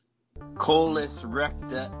Colis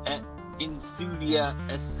recta et insudia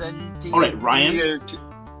essentiae. Alright, Ryan,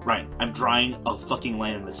 I'm drawing a fucking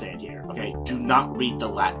line in the sand here, okay? Do not read the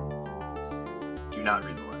Latin. Do not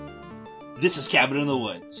read the Latin. This is Cabin in the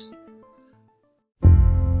Woods.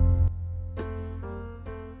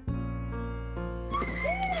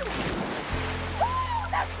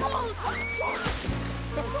 That's cold!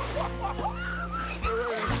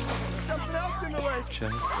 Something else in the lake!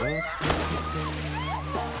 Just a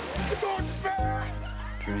The dog's back!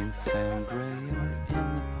 drink sangria in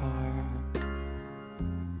the park,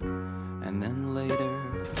 and then later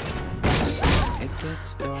it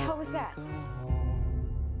gets dark. What was that? we go home.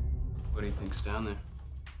 What do you think's down there?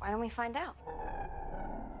 Why don't we find out?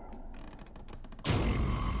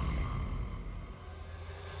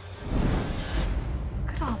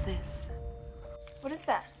 Look at all this. What is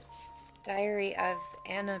that? Diary of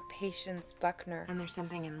Anna Patience Buckner. And there's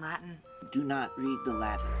something in Latin. Do not read the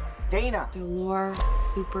Latin. Dana! Dolor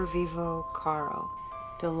super vivo caro.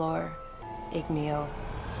 Dolor igneo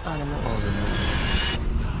animus.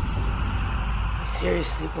 I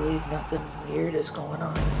seriously believe nothing weird is going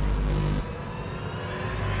on.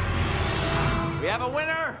 We have a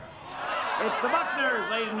winner! It's the Buckners,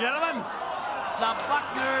 ladies and gentlemen! The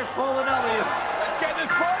Buckners pull the W! Let's get this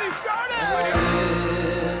party started!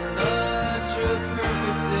 It's such a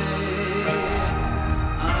perfect day.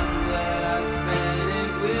 I'm glad I spent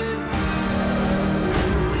it with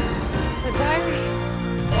The diary.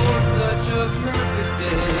 oh, such a perfect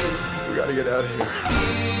day. We gotta get out of here.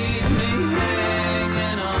 Keep me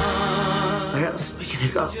hanging on. Where else are we gonna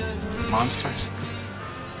go? Monsters?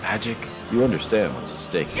 Magic? You understand what's at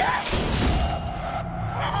stake.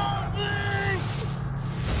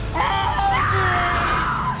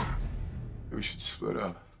 We should split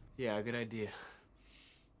up. Yeah, good idea.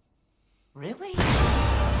 Really?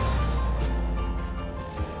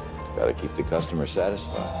 Gotta keep the customer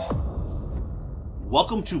satisfied.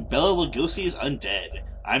 Welcome to Bela Lugosi's Undead.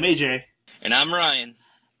 I'm AJ, And I'm Ryan.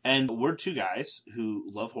 and we're two guys who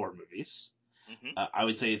love horror movies. Mm-hmm. I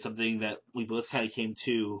would say it's something that we both kind of came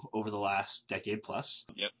to over the last decade plus.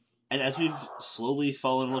 Yep. And as we've slowly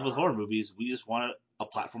fallen in love with horror movies, we just want a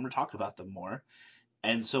platform to talk about them more.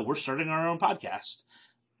 And so we're starting our own podcast.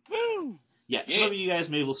 Woo! Yeah, some of you guys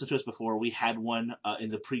may have listened to us before. We had one in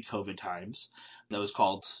the pre-COVID times that was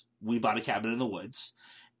called We Bought a Cabin in the Woods.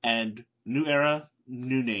 And new era,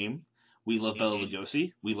 new name. We love Bela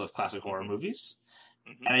Lugosi. We love classic horror movies.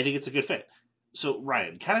 Mm-hmm. And I think it's a good fit. So,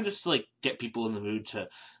 Ryan, kind of just to, get people in the mood to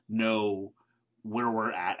know where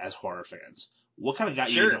we're at as horror fans. What kind of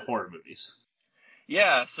got you into horror movies?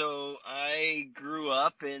 Yeah, so I grew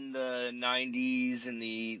up in the 90s and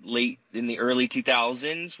in the early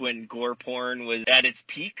 2000s when gore porn was at its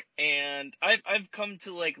peak, and I've come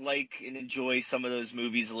to like and enjoy some of those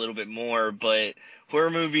movies a little bit more, but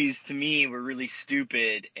horror movies to me were really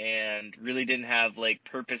stupid and really didn't have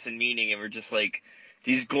purpose and meaning, and were just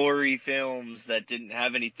these gory films that didn't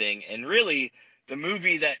have anything. And really the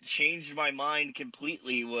movie that changed my mind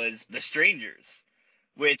completely was The Strangers.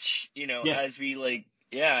 Which, as we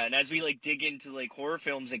dig into horror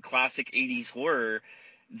films and classic 80s horror,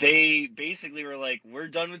 they basically were we're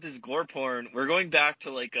done with this gore porn. We're going back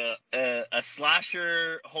to a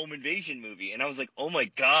slasher home invasion movie. And I was like, oh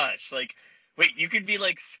my gosh, wait, you could be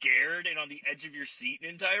scared and on the edge of your seat an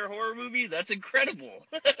entire horror movie? That's incredible.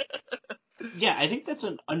 Yeah, I think that's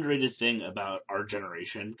an underrated thing about our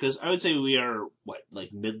generation, because I would say we are,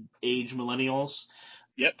 mid-age millennials?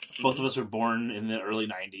 Yep. Both of us were born in the early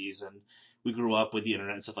 90s, and we grew up with the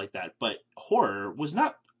internet and stuff like that. But horror was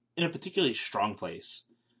not in a particularly strong place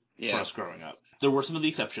for us growing up. There were some of the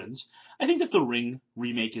exceptions. I think that The Ring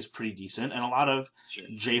remake is pretty decent, and a lot of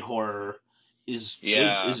J-horror is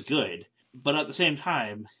good. But at the same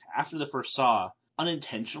time, after the first Saw,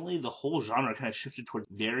 unintentionally, the whole genre kind of shifted toward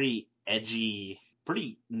very edgy,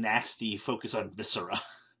 pretty nasty focus on viscera.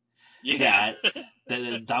 Yeah.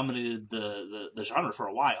 that dominated the genre for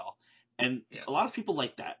a while. And a lot of people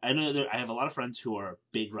like that. I know that I have a lot of friends who are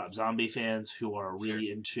big Rob Zombie fans who are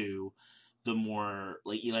really into the more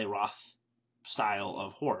Eli Roth style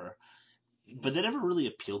of horror. But that never really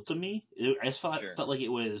appealed to me. I just felt like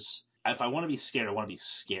it was, if I want to be scared, I want to be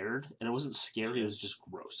scared. And it wasn't scary, it was just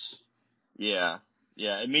gross. Yeah.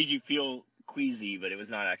 Yeah, it made you feel queasy, but it was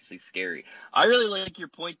not actually scary. I really like your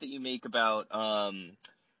point that you make about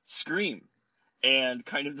Scream and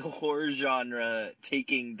kind of the horror genre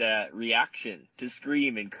taking that reaction to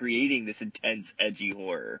Scream and creating this intense, edgy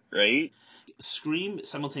horror, right? Scream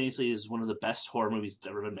simultaneously is one of the best horror movies that's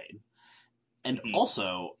ever been made. And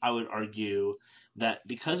also, I would argue that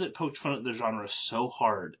because it poked fun at the genre so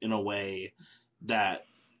hard in a way that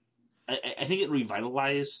I think it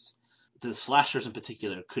revitalized the slashers in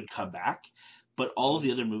particular could come back, but all of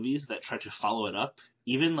the other movies that tried to follow it up,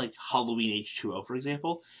 even like Halloween H2O, for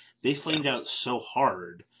example, they flamed out so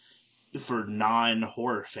hard for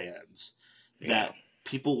non-horror fans that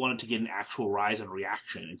people wanted to get an actual rise in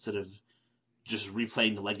reaction instead of just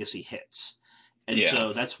replaying the legacy hits. And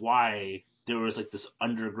so that's why there was like this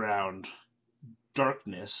underground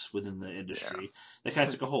darkness within the industry that kind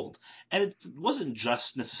of took a hold. And it wasn't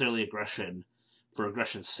just necessarily aggression for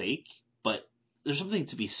aggression's sake, but there's something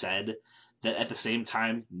to be said that at the same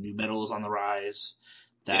time, nu metal is on the rise,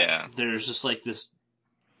 that there's just like this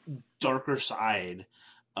darker side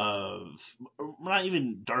of, not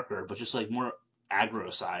even darker, but just like more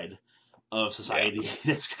aggro side of society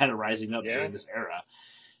that's kind of rising up during this era.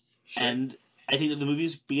 Sure. And I think that the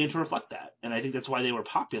movies began to reflect that. And I think that's why they were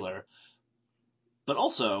popular. But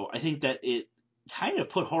also, I think that it kind of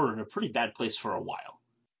put horror in a pretty bad place for a while.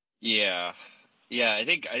 Yeah. Yeah, I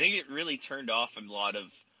think it really turned off a lot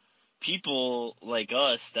of people like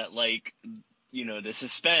us that like, you know, the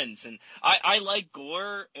suspense. And I like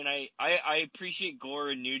gore, and I appreciate gore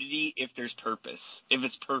and nudity if there's purpose, if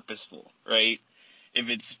it's purposeful, right? If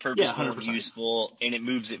it's purposeful and useful and it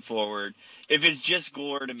moves it forward. If it's just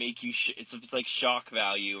gore to make you, it's like shock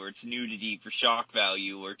value, or it's nudity for shock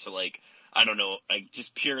value, or to like, I don't know, like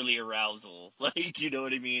just purely arousal, like, you know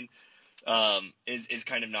what I mean? Is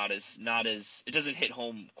kind of not as, it doesn't hit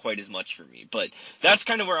home quite as much for me. But that's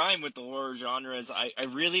kind of where I'm with the horror genres. I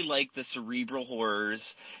really like the cerebral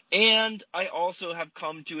horrors, and I also have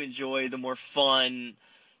come to enjoy the more fun,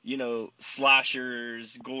 you know,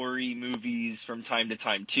 slashers, gory movies from time to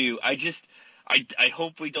time too. I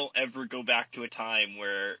hope we don't ever go back to a time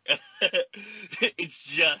where it's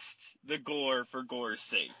just the gore for gore's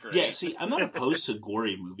sake, right? Yeah, see, I'm not opposed to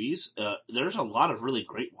gory movies. There's a lot of really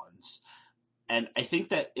great ones. And I think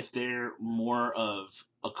that if they're more of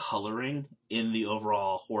a coloring in the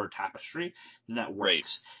overall horror tapestry, then that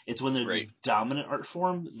works. Right. It's when they're the dominant art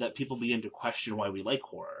form that people begin to question why we like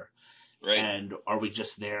horror. Right. And are we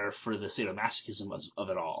just there for the sadomasochism of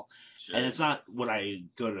it all? Sure. And it's not what I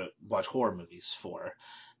go to watch horror movies for.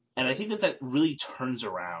 And I think that really turns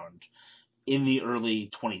around in the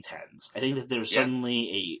early 2010s. I think that there's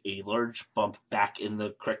suddenly a large bump back in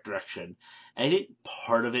the correct direction. And I think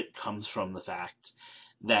part of it comes from the fact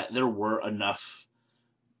that there were enough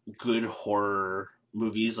good horror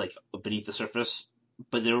movies like beneath the surface,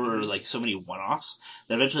 but there were like so many one-offs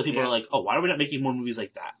that eventually people are like, oh, why are we not making more movies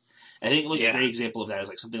like that? I think like a great example of that is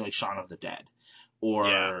like something like Shaun of the Dead,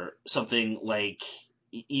 or something like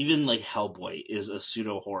even like Hellboy is a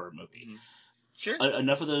pseudo horror movie. Mm-hmm. Sure.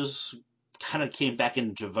 Enough of those kind of came back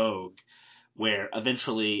into vogue, where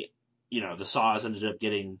eventually, you know, the Saws ended up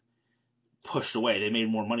getting pushed away. They made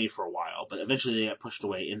more money for a while, but eventually they got pushed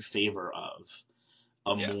away in favor of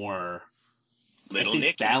a more Little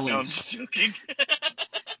Nicky balanced. No, I'm just joking.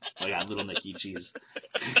 Oh yeah, Little Nicky, jeez.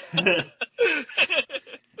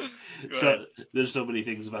 So there's so many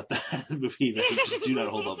things about that movie that just do not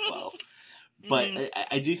hold up well. But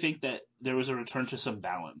I do think that there was a return to some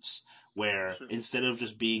balance where instead of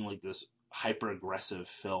just being like this hyper aggressive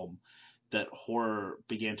film, that horror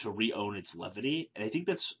began to re-own its levity. And I think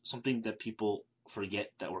that's something that people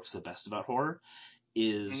forget that works the best about horror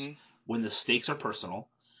is when the stakes are personal,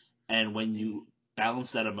 and when you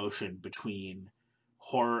balance that emotion between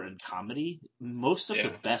horror and comedy. Most of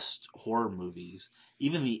the best horror movies,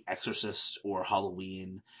 even The Exorcist or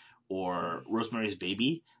Halloween or Rosemary's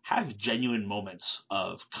Baby, have genuine moments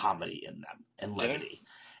of comedy in them and levity.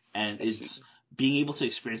 And it's being able to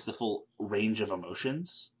experience the full range of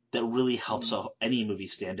emotions that really helps any movie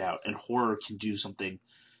stand out, and horror can do something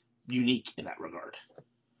unique in that regard.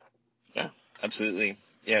 Yeah, absolutely.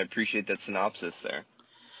 Yeah, I appreciate that synopsis there.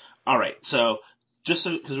 All right, so just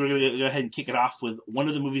because we're going to go ahead and kick it off with one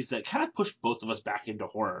of the movies that kind of pushed both of us back into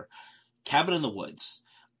horror, Cabin in the Woods.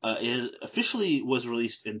 It officially was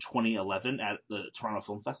released in 2011 at the Toronto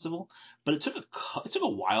Film Festival, but it took a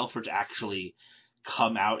while for it to actually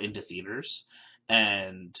come out into theaters,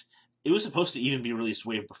 and it was supposed to even be released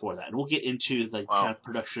way before that. And we'll get into like kind of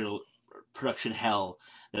production hell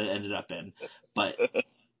that it ended up in. But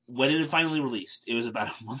when it finally released, it was about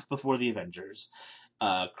a month before the Avengers.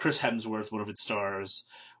 Chris Hemsworth, one of its stars,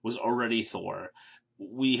 was already Thor.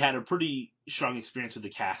 We had a pretty strong experience with the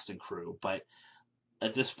cast and crew, but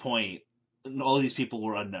at this point, all of these people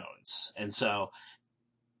were unknowns. And so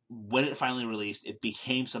when it finally released, it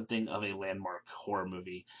became something of a landmark horror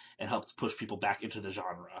movie and helped push people back into the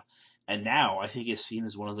genre. And now I think it's seen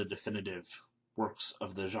as one of the definitive works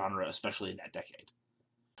of the genre, especially in that decade.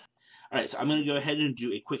 All right, so I'm going to go ahead and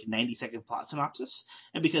do a quick 90-second plot synopsis.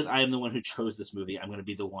 And because I am the one who chose this movie, I'm going to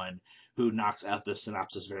be the one who knocks out the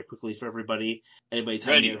synopsis very quickly for everybody. Anybody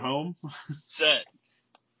tiny at home? Set.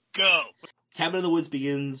 Go. Cabin in the Woods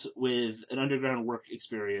begins with an underground work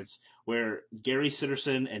experience where Gary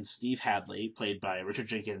Sitterson and Steve Hadley, played by Richard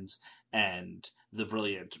Jenkins and the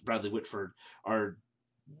brilliant Bradley Whitford,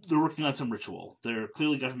 they're working on some ritual. They're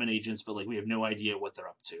clearly government agents, but we have no idea what they're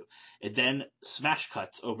up to. It then smash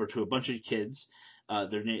cuts over to a bunch of kids.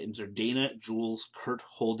 Their names are Dana, Jules, Kurt,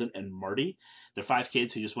 Holden, and Marty. They're 5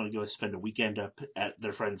 kids who just want to go spend a weekend up at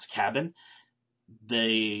their friend's cabin.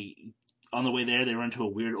 On the way there, they run into a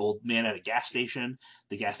weird old man at a gas station.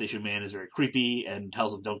 The gas station man is very creepy and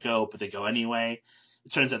tells them don't go, but they go anyway.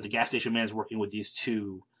 It turns out the gas station man is working with these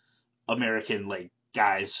 2 American,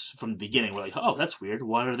 guys from the beginning. We're like, oh, that's weird.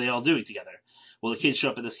 What are they all doing together? Well, the kids show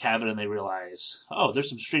up at this cabin and they realize, oh, there's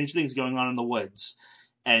some strange things going on in the woods.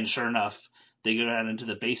 And sure enough, they go down into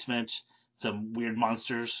the basement. Some weird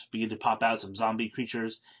monsters begin to pop out, some zombie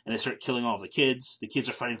creatures, and they start killing all of the kids. The kids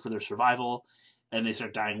are fighting for their survival, and they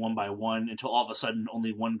start dying one by one until all of a sudden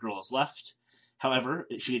only one girl is left. However,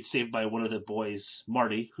 she gets saved by one of the boys,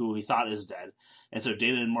 Marty, who we thought is dead. And so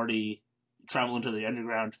Dana and Marty travel into the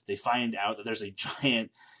underground. They find out that there's a giant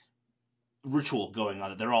ritual going on,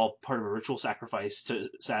 that they're all part of a ritual sacrifice to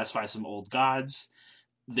satisfy some old gods.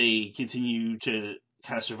 They continue to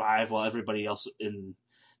kind of survive while everybody else in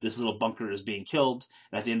this little bunker is being killed.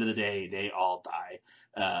 And at the end of the day, they all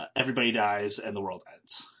die. Everybody dies and the world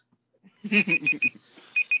ends.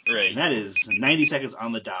 Right. And that is 90 seconds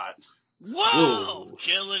on the dot. Whoa!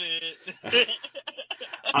 Killing it.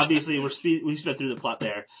 Obviously, we sped through the plot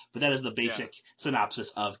there, but that is the basic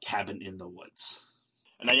synopsis of Cabin in the Woods.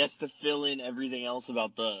 And I guess to fill in everything else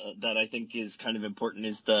about that I think is kind of important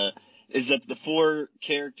is that the 4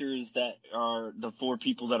 characters that are the 4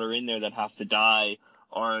 people that are in there that have to die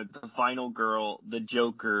are the final girl, the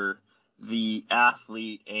Joker, the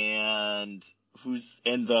athlete, and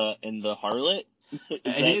the harlot.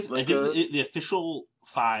 I think the official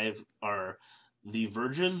 5 are the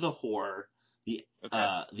virgin, the whore,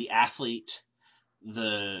 the athlete,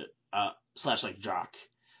 the / jock.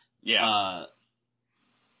 Yeah.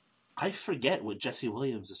 I forget what Jesse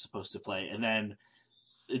Williams is supposed to play, and then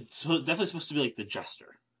it's definitely supposed to be the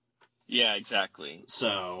jester. Yeah, exactly.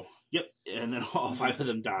 So, yep, and then all 5 of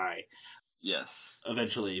them die. Yes.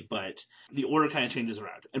 Eventually, but the order kind of changes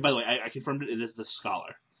around. And by the way, I confirmed it is the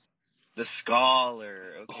Scholar. The Scholar.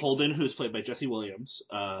 Okay. Holden, who's played by Jesse Williams,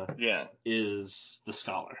 yeah, is the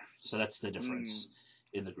Scholar. So that's the difference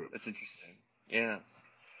in the group. That's interesting. Yeah,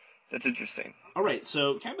 that's interesting. All right,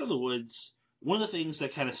 so Cabin in the Woods, one of the things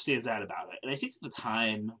that kind of stands out about it, and I think at the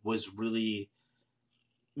time was really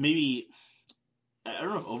maybe, I don't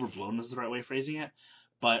know if overblown is the right way of phrasing it,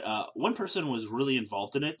 but one person was really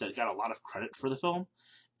involved in it that got a lot of credit for the film,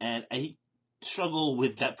 and I struggle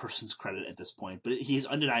with that person's credit at this point, but he's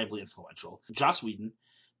undeniably influential. Joss Whedon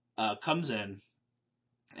comes in,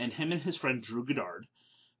 and him and his friend Drew Goddard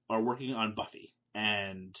are working on Buffy,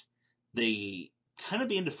 and they kind of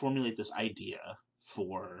begin to formulate this idea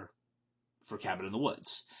for Cabin in the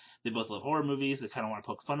Woods. They both love horror movies, they kind of want to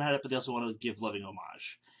poke fun at it, but they also want to give loving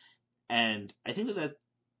homage. And I think that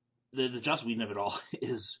the Joss Whedon of it all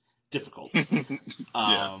is difficult,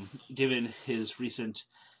 given his recent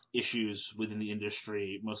issues within the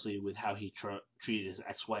industry, mostly with how he treated his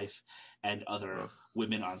ex-wife and other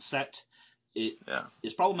women on set. It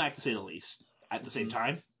is problematic to say the least. At the same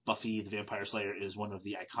time, Buffy the Vampire Slayer is one of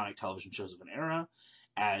the iconic television shows of an era,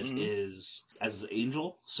 as is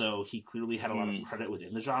Angel, so he clearly had a lot of credit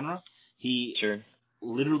within the genre. He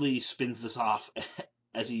literally spins this off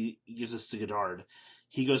as he gives this to Goddard.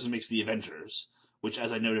 He goes and makes The Avengers, which,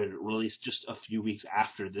 as I noted, released just a few weeks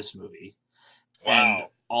after this movie. Wow. And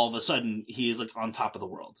all of a sudden, he is on top of the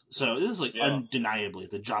world. So this is undeniably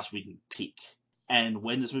the Joss Whedon peak. And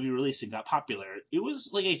when this movie released and got popular, it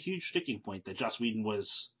was a huge sticking point that Joss Whedon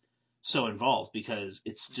was so involved, because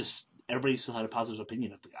it's just everybody still had a positive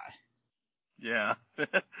opinion of the guy. Yeah,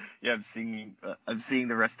 yeah. I'm seeing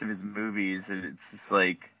the rest of his movies, and it's just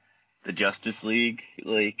the Justice League,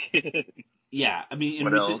 Yeah, I mean,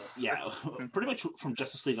 what else? Yeah, pretty much from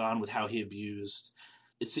Justice League on, with how he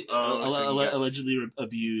allegedly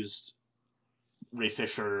abused Ray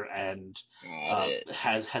Fisher, and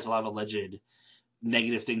has a lot of alleged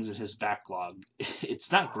negative things in his backlog.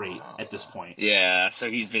 It's not great at this point. Yeah,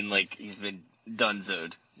 so he's been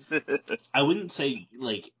dunzoed. I wouldn't say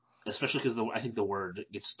especially because I think the word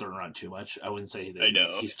gets thrown around too much. I wouldn't say that I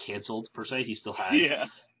know. he's canceled per se. He still had,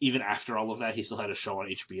 even after all of that, he still had a show on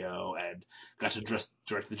HBO and got to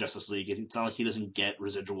direct the Justice League. It's not like he doesn't get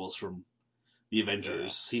residuals from the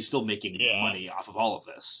Avengers. He's still making money off of all of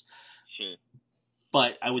this. Sure.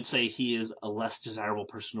 But I would say he is a less desirable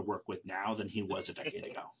person to work with now than he was a decade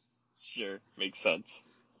ago. Sure, makes sense.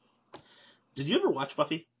 Did you ever watch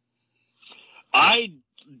Buffy? I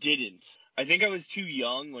didn't. I think I was too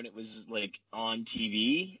young when it was, like, on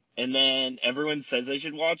TV, and then everyone says I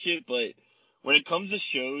should watch it, but when it comes to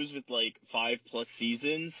shows with, like, 5+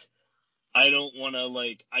 seasons, I don't want to,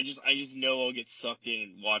 like, I just know I'll get sucked in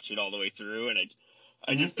and watch it all the way through, and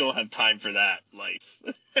I just don't have time for that life.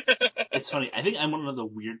 It's funny. I think I'm one of the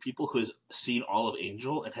weird people who has seen all of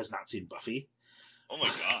Angel and has not seen Buffy. Oh my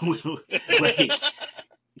god! Like,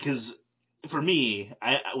 because for me,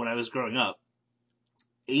 when I was growing up,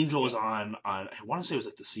 Angel was on I want to say it was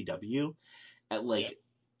like the CW at like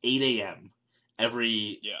 8 a.m.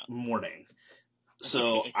 every morning.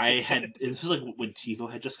 So this was like when TiVo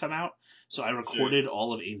had just come out. So I recorded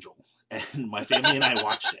all of Angel, and my family and I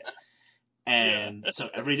watched it. And so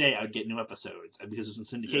every day I would get new episodes, and because it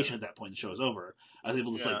was in syndication at that point, the show was over. I was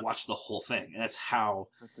able to just like watch the whole thing, and that's how.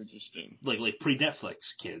 That's interesting. Like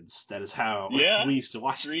pre-Netflix kids, that is how we used to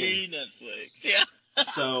watch things. Pre-Netflix, yeah.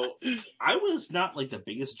 So I was not like the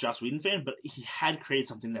biggest Joss Whedon fan, but he had created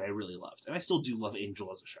something that I really loved, and I still do love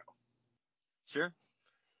Angel as a show. Sure.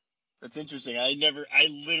 That's interesting. I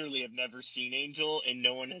literally have never seen Angel, and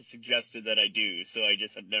no one has suggested that I do, so I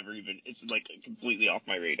just have never even, it's like completely off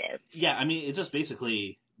my radar. Yeah, I mean, it's just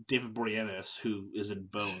basically David Boreanaz, who is in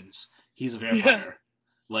Bones. He's a vampire.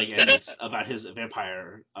 And it's about his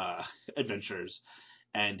vampire adventures.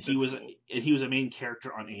 And he was a main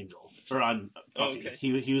character on Angel, or on Buffy. Okay.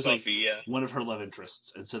 He was Buffy, like one of her love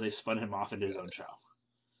interests, and so they spun him off into his own show.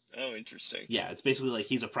 Oh, interesting. Yeah, it's basically like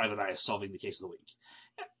he's a private eye solving the case of the week.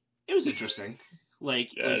 It was interesting.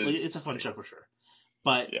 It's a fun show for sure.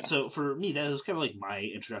 But so for me, that was kind of like my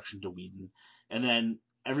introduction to Whedon. And then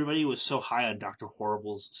everybody was so high on Dr.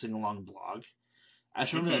 Horrible's sing-along blog. I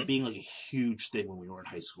just remember that being like a huge thing when we were in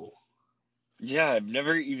high school. Yeah, I've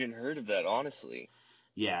never even heard of that, honestly.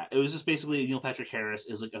 Yeah, it was just basically Neil Patrick Harris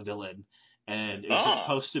is like a villain, and it was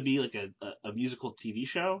supposed to be like a musical TV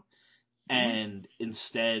show, and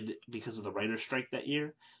instead, because of the writer's strike that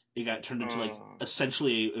year, it got turned into like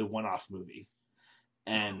essentially a one-off movie.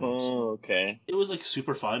 And it was like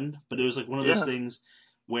super fun, but it was like one of those things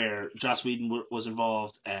where Joss Whedon was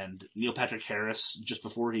involved, and Neil Patrick Harris, just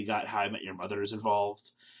before he got How I Met Your Mother, is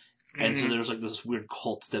involved. And so there was like this weird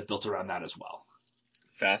cult that built around that as well.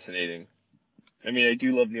 Fascinating. I mean, I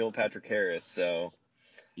do love Neil Patrick Harris, so...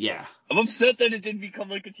 Yeah. I'm upset that it didn't become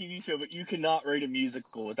like a TV show, but you cannot write a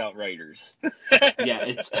musical without writers.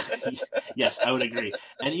 Yes, I would agree.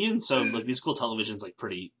 And even so, like, musical television's like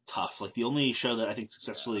pretty tough. Like, the only show that I think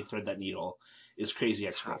successfully thread that needle is Crazy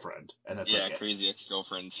Ex-Girlfriend, and that's like Crazy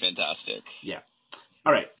Ex-Girlfriend's fantastic. Yeah.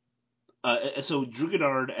 All right. So Drew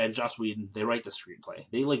Goddard and Joss Whedon, they write the screenplay.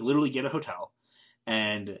 They like literally get a hotel,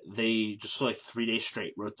 and they just for like 3 days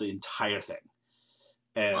straight wrote the entire thing.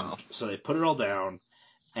 And so they put it all down,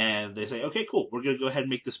 and they say, okay, cool, we're going to go ahead and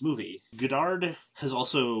make this movie. Goddard has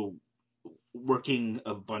also working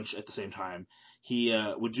a bunch at the same time. He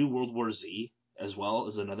would do World War Z as well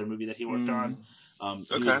as another movie that he worked on.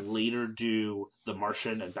 He would later do The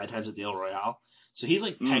Martian and Bad Times at the El Royale. So he's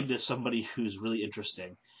like pegged as somebody who's really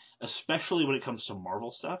interesting, especially when it comes to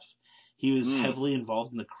Marvel stuff. He was heavily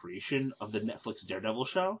involved in the creation of the Netflix Daredevil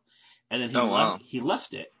show. And then he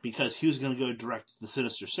left it because he was going to go direct the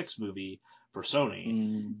Sinister Six movie for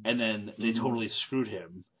Sony. And then they totally screwed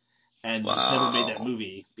him and just never made that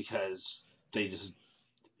movie because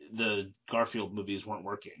the Garfield movies weren't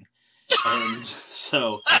working. And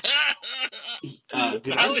so...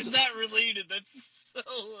 How is that related? That's so,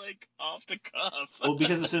 like, off the cuff. Well,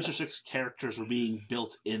 because the Sinister Six characters were being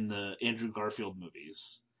built in the Andrew Garfield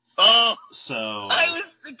movies. Oh! So... I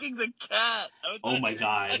was thinking the cat. Oh my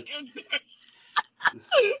god. I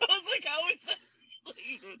was like, how is that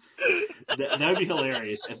related? That would be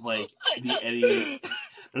hilarious if, like, the Eddie...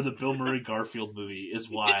 or the Bill Murray Garfield movie is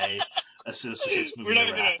why a Sinister Six movie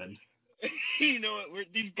never happened. You know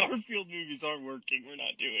what? These Garfield movies aren't working. We're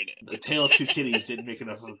not doing it. The Tale of Two Kitties didn't make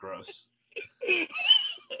enough of a gross.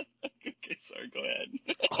 Okay, sorry, go ahead.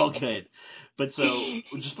 All good. But so,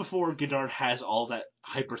 just before Goddard has all that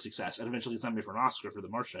hyper success, and eventually gets nominated for an Oscar for The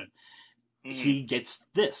Martian, he gets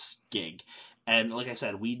this gig. And like I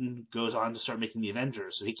said, Whedon goes on to start making The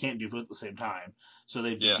Avengers, so he can't do both at the same time. So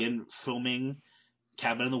they begin filming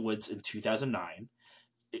Cabin in the Woods in 2009.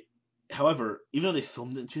 However, even though they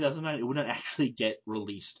filmed it in 2009, it wouldn't actually get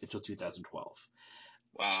released until 2012.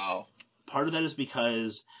 Wow. Part of that is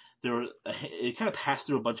because it kind of passed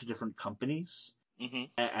through a bunch of different companies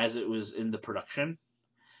as it was in the production.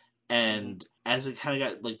 And as it kind of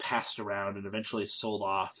got like passed around and eventually sold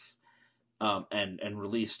off and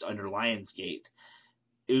released under Lionsgate,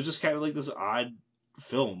 it was just kind of like this odd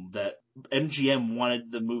film that MGM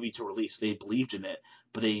wanted the movie to release. They believed in it,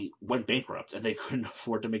 but they went bankrupt and they couldn't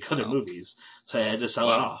afford to make other movies, so they had to sell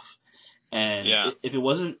it off. And if it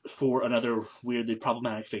wasn't for another weirdly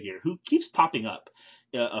problematic figure who keeps popping up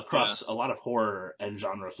across a lot of horror and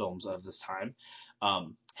genre films of this time,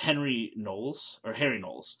 Harry Knowles,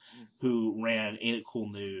 who ran Ain't It Cool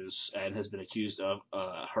News and has been accused of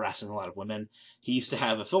harassing a lot of women. He used to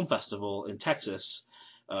have a film festival in Texas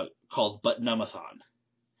called But Numathon,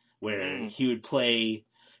 where he would play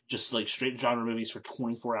just like straight genre movies for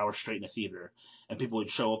 24 hours straight in a theater, and people would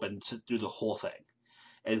show up and sit through the whole thing.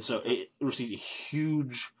 And so it receives a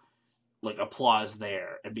huge like applause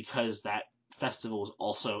there. And because that festival was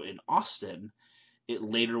also in Austin, it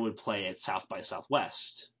later would play at South by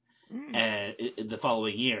Southwest and the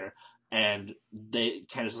following year. And they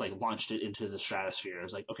kind of just like launched it into the stratosphere. It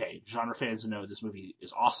was like, okay, genre fans know this movie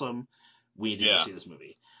is awesome. We need to see this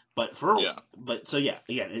movie. But again,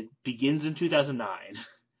 it begins in 2009.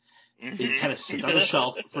 It kind of sits on the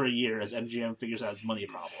shelf for a year as MGM figures out its money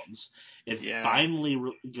problems. It finally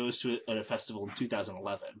goes to a festival in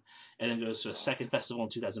 2011, and then goes to a second festival in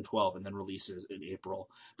 2012, and then releases in April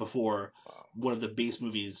before one of the biggest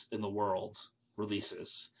movies in the world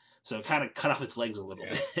releases. So it kind of cut off its legs a little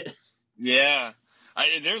bit. Yeah.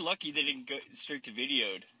 They're lucky they didn't go straight to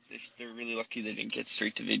videoed. They're really lucky they didn't get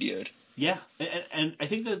straight to videoed. Yeah, and I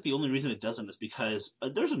think that the only reason it doesn't is because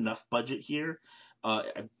there's enough budget here. I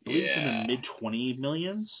believe it's in the mid-20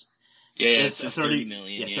 millions. Yeah, it's $30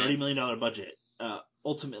 million. Yeah, $30 million budget.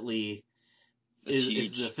 Ultimately,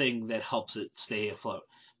 is the thing that helps it stay afloat.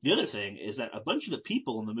 The other thing is that a bunch of the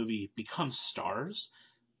people in the movie become stars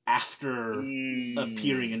after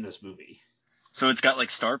appearing in this movie. So it's got like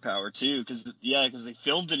star power too, because they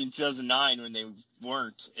filmed it in 2009 when they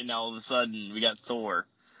weren't, and now all of a sudden we got Thor.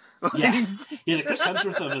 The Chris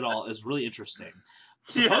Hemsworth of it all is really interesting.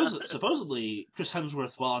 Supposedly, Chris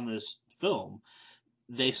Hemsworth, while on this film,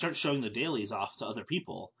 they start showing the dailies off to other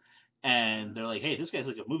people, and they're like, hey, this guy's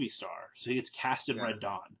like a movie star. So he gets cast in Red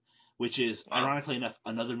Dawn, which is, ironically enough,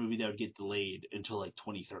 another movie that would get delayed until like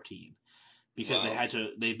 2013. Because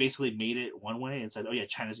they basically made it one way and said, oh yeah,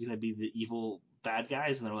 China's going to be the evil bad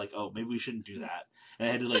guys, and they're like, oh, maybe we shouldn't do that. And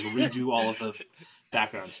they had to like redo all of the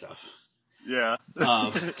background stuff. Yeah.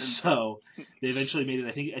 So they eventually made it.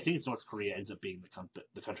 I think it's North Korea ends up being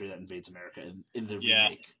the country that invades America in the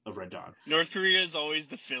remake of Red Dawn. North Korea is always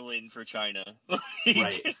the fill-in for China.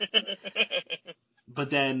 Right. But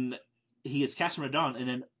then he gets cast in Red Dawn, and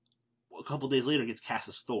then a couple days later gets cast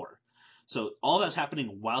as Thor. So all that's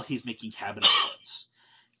happening while he's making Cabin in the Woods.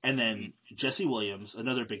 And then Jesse Williams,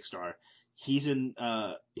 another big star, he's in.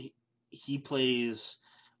 He plays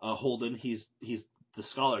Holden. He's the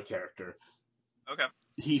scholar character. Okay.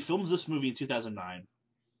 He films this movie in 2009,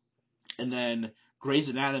 and then Grey's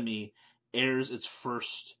Anatomy airs its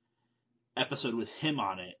first episode with him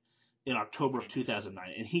on it in October of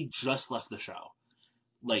 2009, and he just left the show,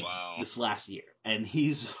 this last year, and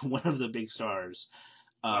he's one of the big stars.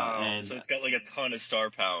 And so it's got like a ton of star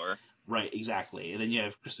power. Right, exactly. And then you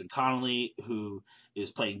have Kristen Connolly, who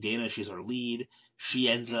is playing Dana. She's our lead. She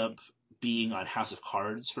ends up being on House of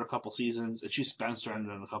Cards for a couple seasons, and she's bounced around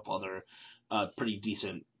on a couple other pretty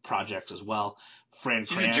decent projects as well. Fran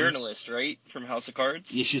She's Kranz, a journalist, right, from House of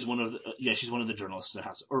Cards? Yeah, she's one of the journalists in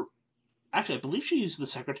House. Or actually, I believe she's the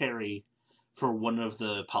secretary for one of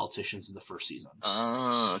the politicians in the first season.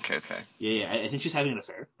 Oh, okay. Yeah, I think she's having an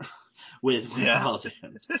affair with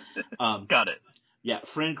politicians. Got it. Yeah,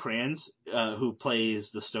 Fran Kranz, who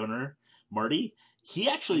plays the stoner Marty, he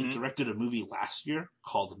actually directed a movie last year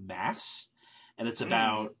called Mass, and it's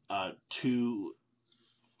about two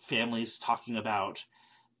families talking about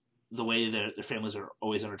the way that their families are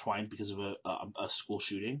always intertwined because of a school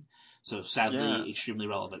shooting. So sadly, extremely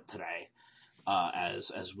relevant today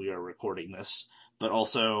as we are recording this. But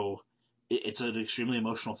also, it's an extremely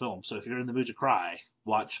emotional film. So if you're in the mood to cry,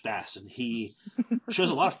 watch Bass, and he shows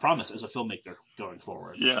a lot of promise as a filmmaker going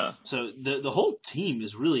forward. Yeah. So the whole team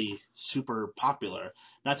is really super popular.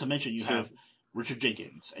 Not to mention you have Richard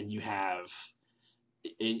Jenkins, and you have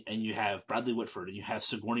Bradley Whitford, and you have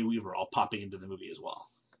Sigourney Weaver all popping into the movie as well.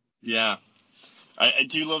 Yeah. I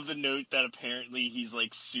do love the note that apparently he's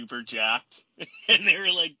like super jacked, and they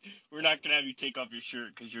were like, "We're not gonna have you take off your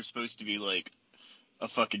shirt because you're supposed to be like a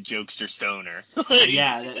fucking jokester stoner.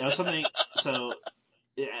 Yeah, that was something. So,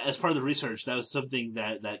 as part of the research, that was something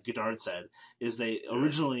that Goddard said. Is they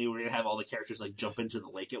originally were gonna have all the characters like jump into the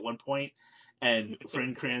lake at one point, and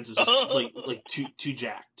Fred Kranz was just like too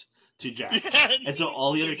jacked. Yeah, and so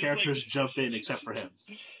all the other characters jump in except for him.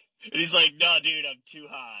 And he's like, "Nah, dude, I'm too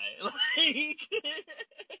high."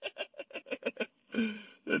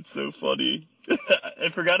 That's so funny. I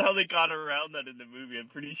forgot how they got around that in the movie. I'm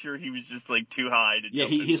pretty sure he was just like too high to. Yeah,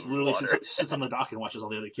 he's literally sits on the dock and watches all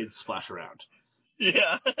the other kids splash around.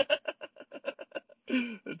 Yeah.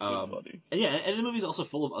 That's so funny. And yeah, and the movie's also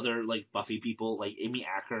full of other like Buffy people, like Amy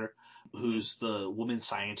Acker, who's the woman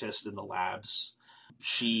scientist in the labs.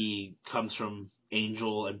 She comes from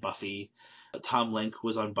Angel and Buffy. Tom Lenk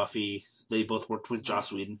was on Buffy. They both worked with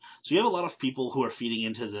Joss Whedon. So you have a lot of people who are feeding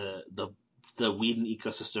into the Whedon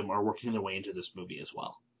ecosystem are working their way into this movie as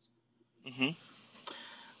well. Mm-hmm.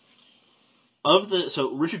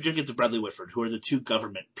 So Richard Jenkins and Bradley Whitford, who are the two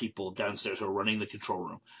government people downstairs who are running the control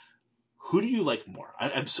room, who do you like more?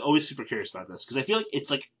 I'm always super curious about this because I feel like it's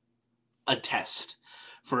like a test.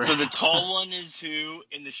 So the tall one is who,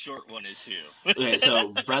 and the short one is who. Okay,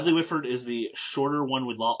 so Bradley Whitford is the shorter one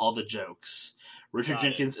with all the jokes. Richard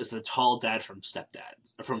Jenkins is the tall dad from Step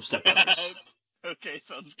Brothers. Okay,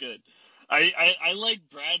 sounds good. I like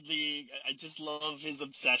Bradley. I just love his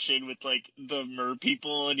obsession with like the mer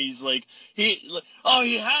people, and he's like he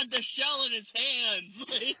had the shell in his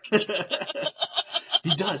hands. Like.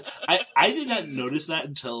 He does. I did not notice that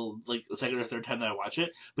until like the second or third time that I watch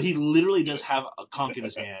it, but he literally does have a conch in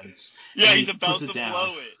his hands. Yeah, he's about to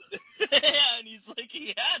blow it. Yeah, and he's like, he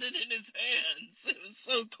had it in his hands. It was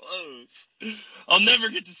so close. I'll never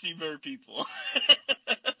get to see mer people.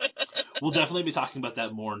 We'll definitely be talking about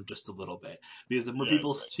that more in just a little bit, because the mer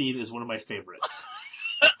people scene is one of my favorites.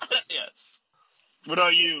 Yes. What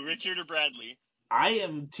are you, Richard or Bradley? I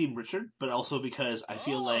am Team Richard, but also because I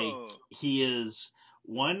feel like he is...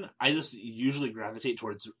 One, I just usually gravitate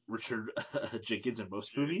towards Richard Jenkins in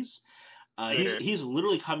most movies. He's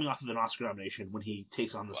literally coming off of an Oscar nomination when he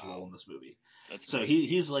takes on this role in this movie. So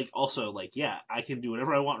he's like also like, yeah, I can do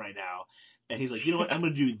whatever I want right now. And he's like, you know what, I'm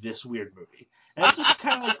going to do this weird movie. And it's just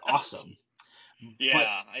kind of like awesome. Yeah, but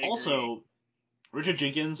I agree. Also, Richard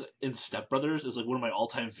Jenkins in Step Brothers is like one of my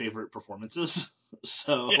all-time favorite performances.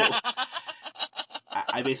 So... Yeah.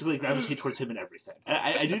 I basically gravitate towards him in everything.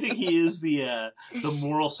 I do think he is the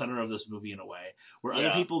moral center of this movie in a way, where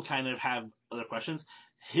other people kind of have other questions.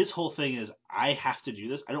 His whole thing is, I have to do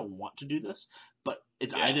this. I don't want to do this, but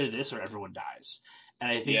it's either this or everyone dies.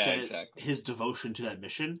 And I think that his devotion to that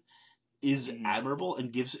mission is admirable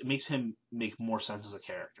and makes him make more sense as a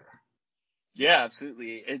character. Yeah,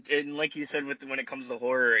 absolutely. And like you said, when it comes to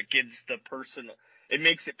horror, it gives it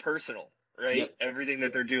makes it personal, right? Yep. Everything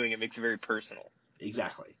that they're doing, it makes it very personal.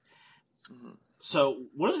 Exactly. Mm-hmm. So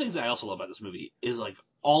one of the things I also love about this movie is like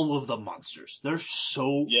all of the monsters. There's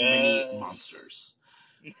so many monsters.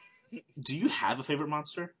 Do you have a favorite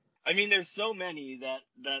monster? I mean, there's so many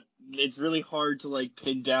that it's really hard to like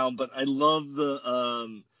pin down. But I love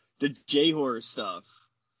the J-horror stuff.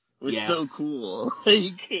 It was so cool.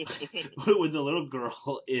 When the little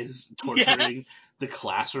girl is torturing the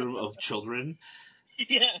classroom of children.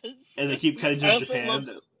 Yes. And they keep cutting to Japan.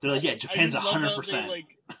 They're like, yeah, Japan's 100%.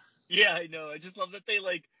 Yeah, I know. I just love that they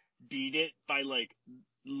like beat it by like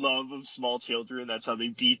love of small children. That's how they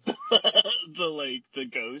beat the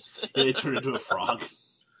ghost. Yeah, they turn into a frog.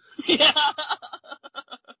 Yeah.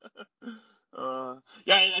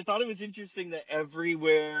 I thought it was interesting that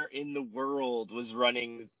everywhere in the world was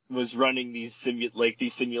running these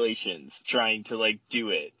simulations, trying to like do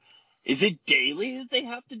it. Is it daily that they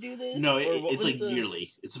have to do this? No, it's like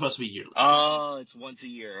yearly. It's supposed to be yearly. Oh, it's once a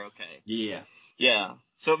year. Okay. Yeah. Yeah.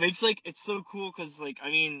 So it makes it's so cool because I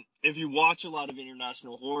mean, if you watch a lot of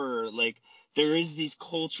international horror, like there is these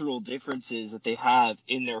cultural differences that they have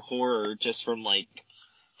in their horror just from like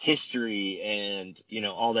history and,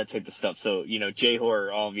 all that type of stuff. So,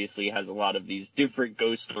 J-horror obviously has a lot of these different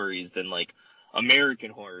ghost stories than like American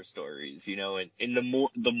horror stories, and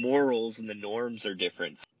the morals and the norms are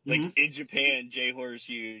different. Like in Japan, J-horror is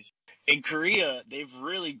huge. In Korea, they have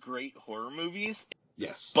really great horror movies.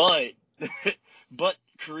 Yes. But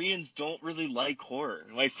Koreans don't really like horror.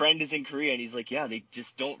 My friend is in Korea and he's like, yeah, they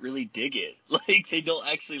just don't really dig it. Like they don't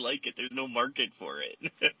actually like it. There's no market for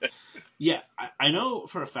it. Yeah, I know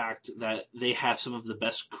for a fact that they have some of the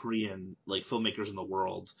best Korean like filmmakers in the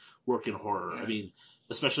world work in horror. I mean,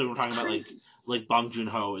 especially when we're talking about like Bong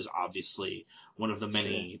Joon-ho is obviously one of the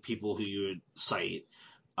many people who you would cite.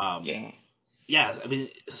 Yeah, I mean,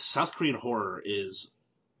 South Korean horror is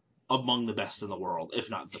among the best in the world, if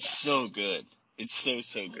not the best. So good. It's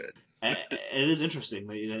so good. And it is interesting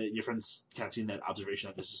that your friend's kind of seen that observation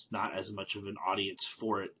that there's just not as much of an audience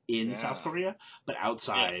for it in South Korea, but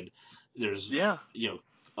outside there's a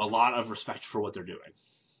lot of respect for what they're doing.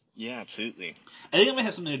 Yeah, absolutely. I think it might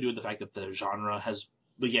have something to do with the fact that the genre has,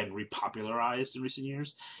 again, repopularized in recent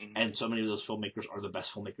years, and so many of those filmmakers are the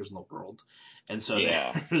best filmmakers in the world. And so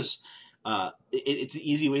there's it's an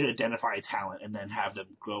easy way to identify a talent and then have them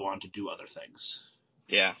go on to do other things.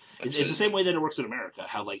 Yeah. It's the same way that it works in America,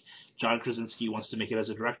 how, like, John Krasinski wants to make it as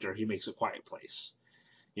a director, he makes A Quiet Place.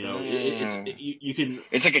 You know, you can...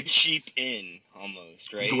 It's like a cheap in,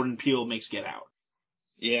 almost, right? Jordan Peele makes Get Out.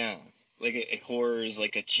 Yeah. Like, a horror is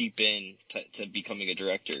like a cheap in to becoming a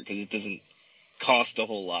director, because it doesn't cost a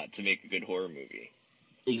whole lot to make a good horror movie.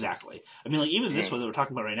 Exactly. I mean, like, even this one that we're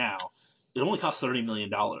talking about right now, it only costs $30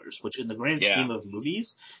 million, which in the grand scheme of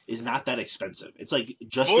movies is not that expensive. It's like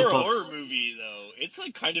just for a horror movie, though, it's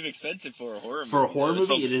like kind of expensive for a horror movie. For a horror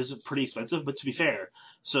movie, it is pretty expensive, but to be fair,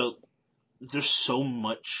 so there's so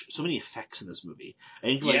many effects in this movie.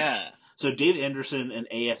 I think, so Dave Anderson and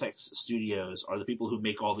AFX Studios are the people who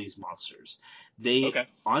make all these monsters. They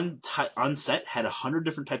on set had 100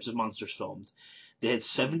 different types of monsters filmed. They had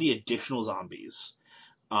 70 additional zombies.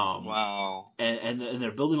 Wow. And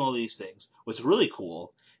they're building all these things. What's really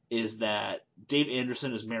cool is that Dave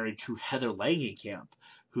Anderson is married to Heather Langenkamp,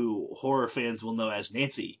 who horror fans will know as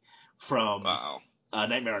Nancy from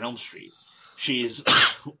Nightmare on Elm Street. She's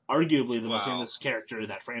arguably the most famous character in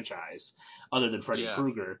that franchise, other than Freddy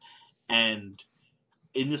Krueger. And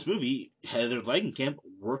in this movie, Heather Langenkamp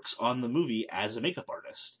works on the movie as a makeup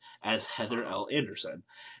artist, as Heather L. Anderson.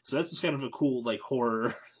 So that's just kind of a cool, like,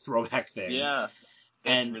 horror throwback thing. Yeah.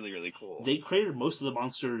 That's really, really cool. They created most of the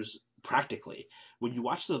monsters practically. When you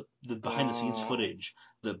watch the behind-the-scenes footage,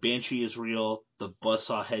 the Banshee is real, the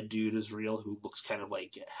buzzsaw head dude is real, who looks kind of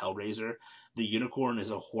like Hellraiser. The unicorn is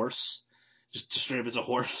a horse, just straight up as a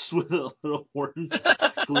horse with a little horn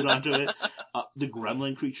glued onto it. The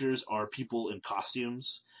gremlin creatures are people in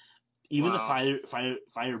costumes. Even the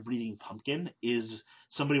fire-breathing pumpkin is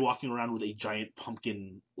somebody walking around with a giant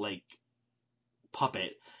pumpkin, like,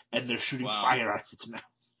 puppet, and they're shooting fire out of its mouth.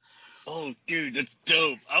 Oh, dude, that's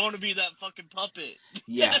dope. I want to be that fucking puppet.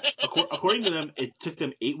 Yeah. According to them, it took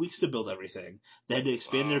them 8 weeks to build everything. They had to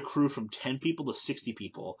expand their crew from 10 people to 60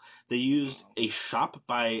 people. They used a shop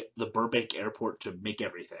by the Burbank airport to make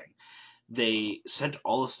everything. They sent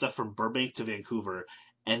all the stuff from Burbank to Vancouver,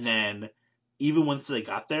 and then even once they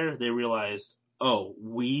got there, they realized, oh,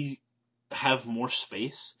 we have more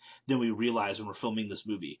space than we realized when we're filming this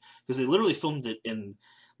movie. Because they literally filmed it in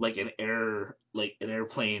like an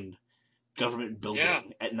airplane government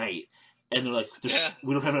building at night. And they're like,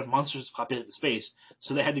 we don't have enough monsters to populate the space.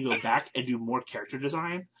 So they had to go back and do more character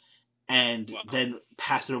design and then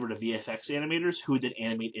pass it over to VFX animators who would then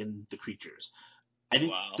animate in the creatures. I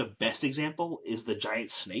think the best example is the giant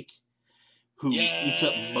snake who eats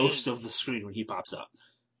up most of the screen when he pops up.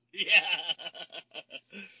 Yeah.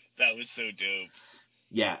 That was so dope.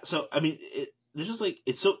 Yeah. So, I mean, there's just like,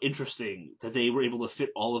 it's so interesting that they were able to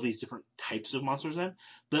fit all of these different types of monsters in,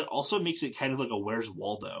 but it also makes it kind of like a Where's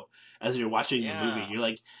Waldo. As you're watching the movie, you're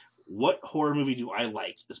like, what horror movie do I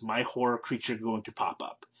like? Is my horror creature going to pop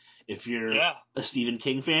up? If you're a Stephen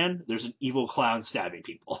King fan, there's an evil clown stabbing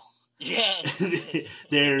people. Yeah.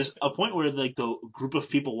 There's a point where like the group of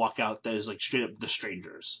people walk out that is like straight up The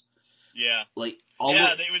Strangers. Yeah. Like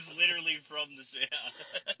it was literally from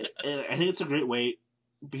the And I think it's a great way,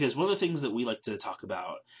 because one of the things that we like to talk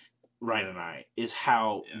about, Ryan and I, is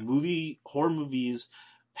how horror movies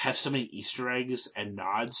have so many Easter eggs and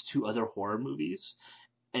nods to other horror movies,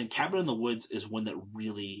 and Cabin in the Woods is one that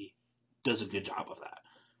really does a good job of that.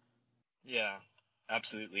 Yeah,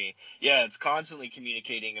 absolutely. Yeah, it's constantly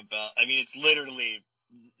communicating about, I mean, it's literally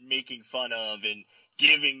making fun of and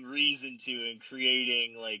giving reason to and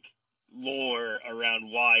creating, like, lore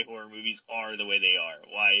around why horror movies are the way they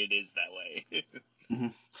are, why it is that way. Mm-hmm.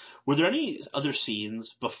 Were there any other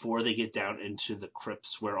scenes before they get down into the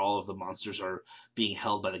crypts where all of the monsters are being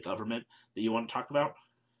held by the government that you want to talk about?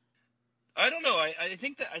 I don't know. I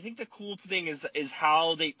think the cool thing is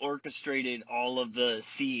how they orchestrated all of the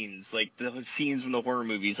scenes, like the scenes from the horror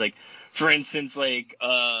movies. Like, for instance, like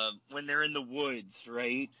when they're in the woods,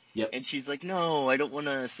 right? Yep. And she's like, "No, I don't want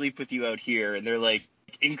to sleep with you out here," and they're like,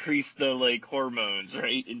 increase the like hormones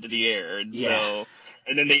right into the air, and so.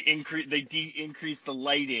 And then they increase the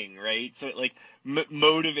lighting, right? So it like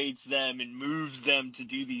motivates them and moves them to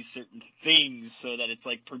do these certain things so that it's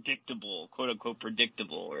like predictable, quote unquote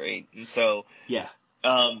predictable, right? And so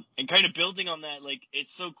And kind of building on that, like,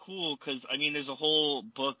 it's so cool because, I mean, there's a whole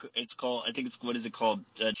book, it's called, I think it's, what is it called?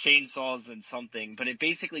 Chainsaws and something, but it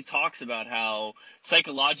basically talks about how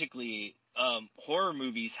psychologically, horror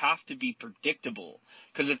movies have to be predictable,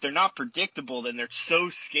 because if they're not predictable, then they're so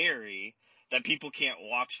scary that people can't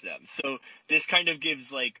watch them. So this kind of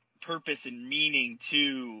gives, like, purpose and meaning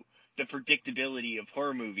to the predictability of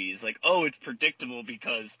horror movies. Like, oh, it's predictable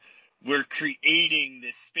because we're creating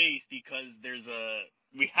this space because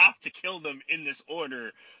we have to kill them in this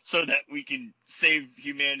order so that we can save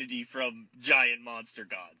humanity from giant monster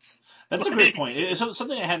gods. That's a great point. It's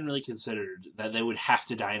something I hadn't really considered, that they would have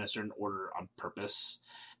to die in a certain order on purpose.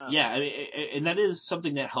 Yeah, I mean, and that is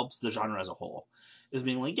something that helps the genre as a whole. Is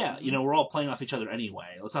being like, yeah, you know, we're all playing off each other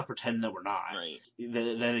anyway. Let's not pretend that we're not. Right.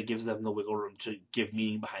 Then it gives them the wiggle room to give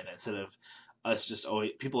meaning behind that, instead of us just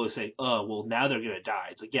always, people always say, oh, well, now they're going to die.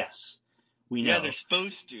 It's like, yes, we know. Yeah, they're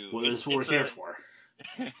supposed to. Well, that's what we're here for.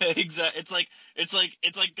 Exactly. It's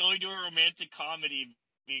like going to a romantic comedy and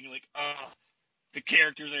being like, the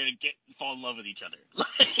characters are going to fall in love with each other.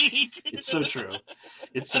 It's so true.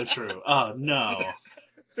 It's so true. Oh, no.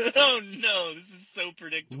 Oh no, this is so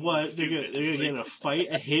predictable. What? They're gonna get in a fight?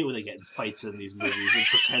 I hate when they get in fights in these movies and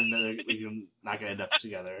pretend that they're not gonna end up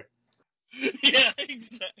together. Yeah,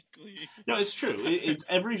 exactly. No, it's true. It's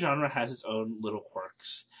every genre has its own little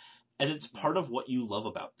quirks, and it's part of what you love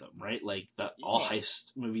about them, right? Like all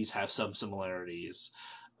heist movies have some similarities.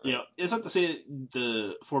 You know, it's not to say that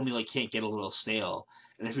the formula can't get a little stale,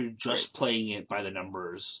 and if you're just playing it by the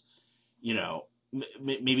numbers, you know,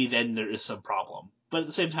 maybe then there is some problem. But at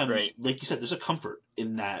the same time, like you said, there's a comfort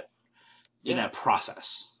in that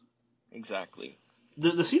process. Exactly.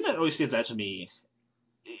 The scene that always stands out to me,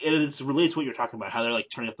 and it's related to what you're talking about, how they're like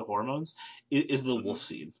turning up the hormones, is the wolf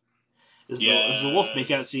scene. The wolf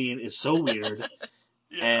makeout scene is so weird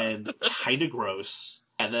and kind of gross.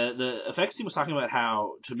 And the effects team was talking about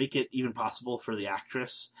how, to make it even possible for the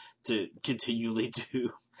actress to continually do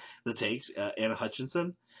the takes, Anna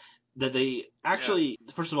Hutchinson, that they actually,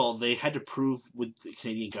 first of all, they had to prove with the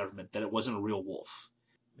Canadian government that it wasn't a real wolf.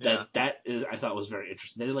 That is, I thought was very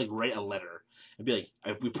interesting. They did like write a letter and be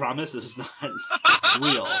like, we promise this is not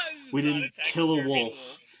real. We didn't kill a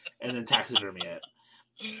wolf and then taxidermy it.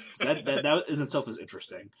 So that in itself is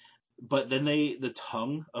interesting. But then the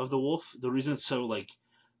tongue of the wolf, the reason it's so like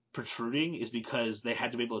protruding is because they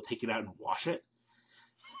had to be able to take it out and wash it.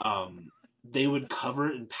 They would cover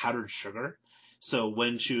it in powdered sugar. So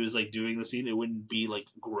when she was like doing the scene, it wouldn't be like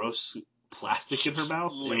gross plastic in her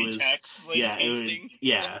mouth. Latex,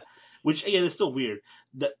 which again is still weird.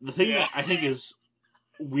 The thing that I think is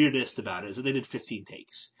weirdest about it is that they did 15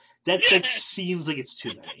 takes. That seems like it's too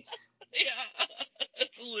many. Yeah,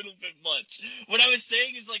 it's a little bit much. What I was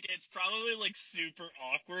saying is like it's probably like super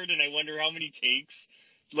awkward, and I wonder how many takes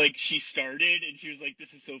like she started, and she was like,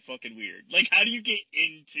 "This is so fucking weird." Like, how do you get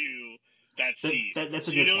into that scene? That's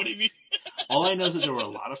a good point. What I mean? All I know is that there were a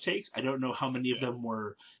lot of takes. I don't know how many of them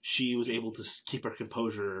were she was able to keep her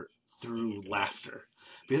composure through laughter.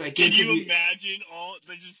 Because Can you imagine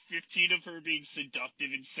just 15 of her being seductive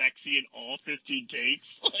and sexy in all 15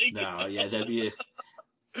 takes? Like... No, yeah, that'd be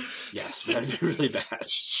really bad.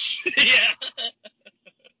 Yeah.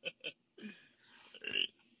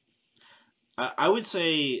 I would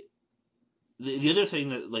say the other thing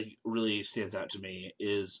that like really stands out to me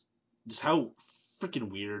is just how freaking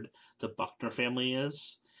weird the Buckner family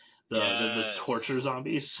is. The torture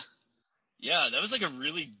zombies. Yeah, that was like a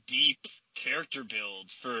really deep character build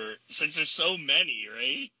since there's so many,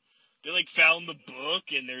 right? They like found the book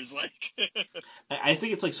and there's like I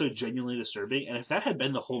think it's like so genuinely disturbing, and if that had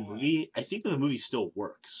been the whole movie, I think that the movie still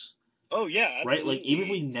works. Oh yeah, absolutely. Right? Like even if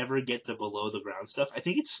we never get the below the ground stuff, I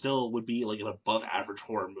think it still would be like an above average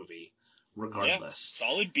horror movie. Regardless. Yeah,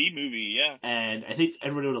 solid B movie, yeah. And I think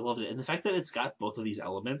everybody would have loved it. And the fact that it's got both of these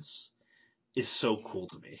elements is so cool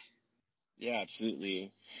to me. Yeah,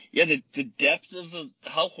 absolutely. Yeah, the depth of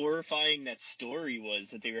how horrifying that story was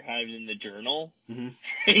that they were having in the journal,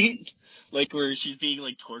 right? Like where she's being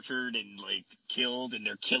like tortured and like killed, and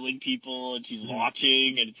they're killing people, and she's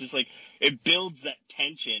watching, and it's just like it builds that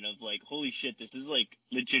tension of like, holy shit, this is like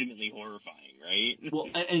legitimately horrifying, right? Well,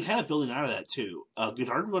 and kind of building out of that too,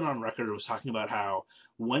 Goddard went on record and was talking about how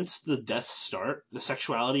once the deaths start, the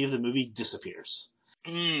sexuality of the movie disappears,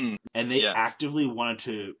 and they actively wanted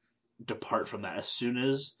to depart from that. As soon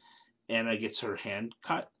as Anna gets her hand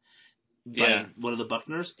cut by one of the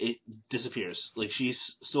Buckners, it disappears. Like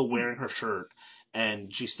she's still wearing her shirt,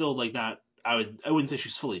 and she's still like not. I wouldn't say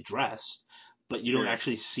she's fully dressed, but you don't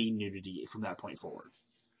actually see nudity from that point forward.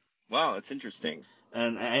 Wow, that's interesting.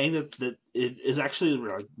 And I think that it is actually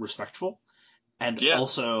like respectful, And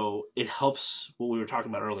also, it helps what we were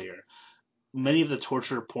talking about earlier. Many of the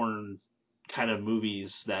torture porn kind of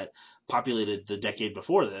movies that populated the decade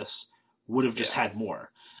before this would have just had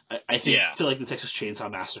more. I think to like the Texas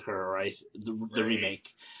Chainsaw Massacre, or the remake,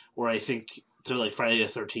 or I think to like Friday the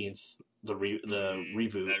 13th, the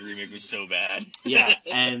reboot. That remake was so bad. Yeah,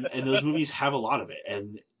 and those movies have a lot of it,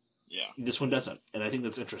 and this one doesn't, and I think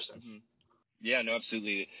that's interesting. Mm-hmm. Yeah, no,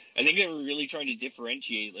 absolutely. I think they were really trying to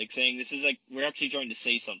differentiate, like saying this is like we're actually trying to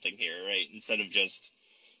say something here, right? Instead of just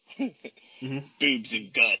boobs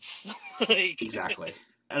and guts. Like... Exactly.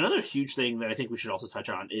 Another huge thing that I think we should also touch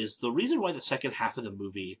on is the reason why the second half of the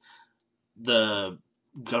movie, the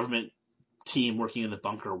government team working in the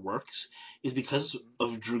bunker works, is because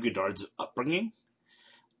of Drew Goddard's upbringing.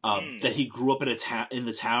 That he grew up in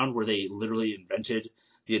the town where they literally invented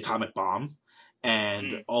the atomic bomb,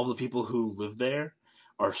 and all the people who live there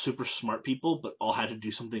are super smart people, but all had to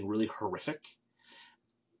do something really horrific.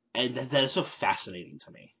 And that is so fascinating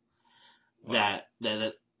to me. Wow.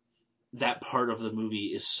 That part of the movie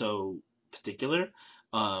is so particular.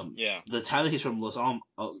 The town that he's from, Los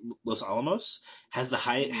Alamos, had the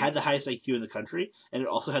highest IQ in the country, and it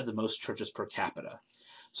also had the most churches per capita.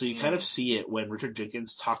 So you kind of see it when Richard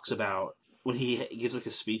Jenkins talks about, when he gives like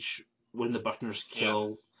a speech when the Buckners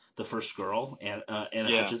kill the first girl, Anna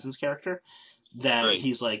Hutchinson's character, that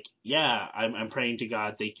he's like, I'm praying to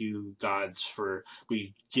God, thank you, gods, for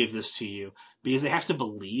we give this to you. Because they have to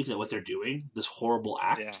believe that what they're doing, this horrible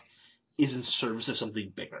act, is in service of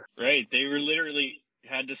something bigger. Right. They were literally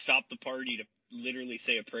had to stop the party to literally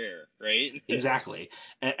say a prayer, right? Exactly.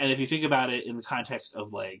 And if you think about it in the context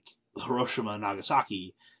of like Hiroshima and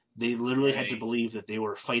Nagasaki, they literally had to believe that they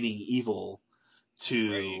were fighting evil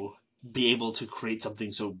to be able to create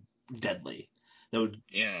something so deadly that would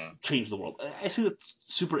change the world. I think that's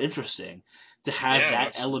super interesting to have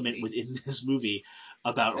that element within this movie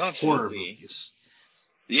about horror movies.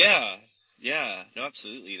 Yeah. Yeah, no,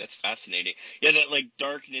 absolutely. That's fascinating. Yeah, that like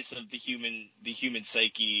darkness of the human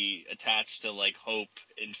psyche attached to like hope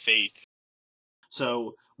and faith.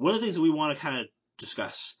 So one of the things that we want to kind of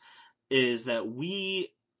discuss is that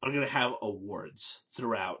we are going to have awards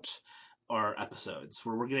throughout our episodes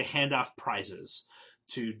where we're going to hand off prizes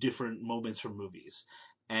to different moments from movies.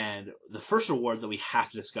 And the first award that we have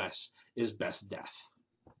to discuss is Best Death.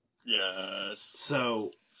 Yes. So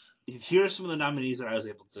here are some of the nominees that I was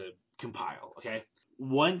able to compile, okay?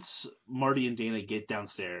 Once Marty and Dana get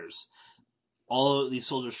downstairs, all of these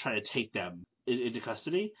soldiers try to take them into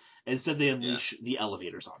custody, and instead they unleash the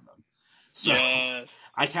elevators on them. So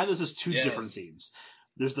I count this as two different scenes.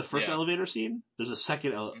 There's the first elevator scene, there's a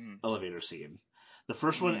second elevator scene. The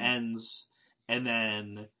first one ends, and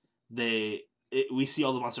then we see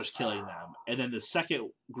all the monsters killing them, and then the second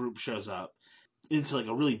group shows up into like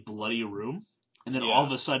a really bloody room, and then all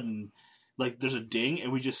of a sudden, like, there's a ding,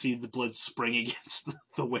 and we just see the blood spring against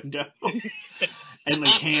the window, and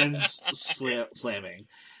like hands slamming.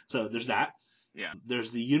 So there's that. Yeah. There's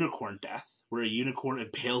the unicorn death, where a unicorn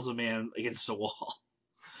impales a man against a wall.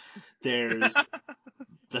 There's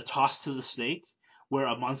the toss to the snake, where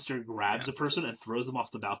a monster grabs a person and throws them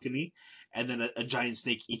off the balcony, and then a giant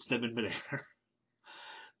snake eats them in midair.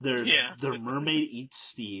 There's the mermaid eats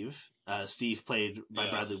Steve. Steve played by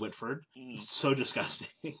Bradley Whitford. So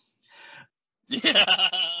disgusting.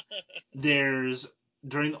 There's,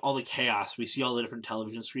 during all the chaos, we see all the different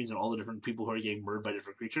television screens and all the different people who are getting murdered by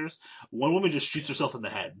different creatures. One woman just shoots herself in the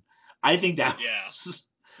head. I think that was,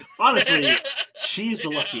 honestly, she's the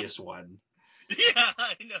luckiest one. Yeah,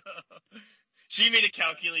 I know. She made a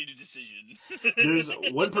calculated decision. There's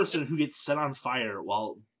one person who gets set on fire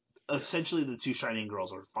while essentially the two Shining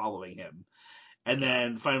girls are following him. And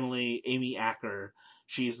then finally, Amy Acker,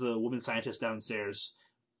 she's the woman scientist downstairs.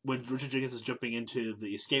 When Richard Jenkins is jumping into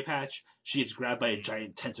the escape hatch, she gets grabbed by a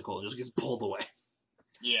giant tentacle and just gets pulled away.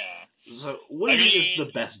 Yeah. So what do you think is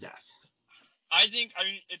the best death? I think,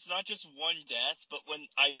 it's not just one death, but when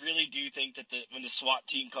I really do think that when the SWAT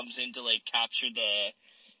team comes in to like capture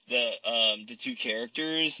the two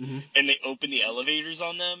characters and they open the elevators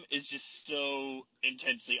on them is just so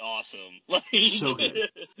intensely awesome. Like, so good.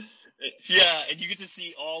 Yeah, and you get to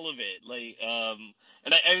see all of it. Like,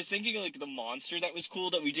 and I was thinking like the monster that was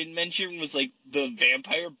cool that we didn't mention was like the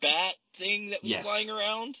vampire bat thing that was flying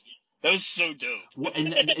around. That was so dope. Well,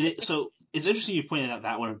 so it's interesting you pointed out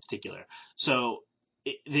that one in particular. So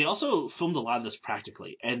they also filmed a lot of this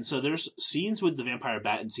practically. And so there's scenes with the vampire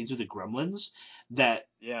bat and scenes with the gremlins that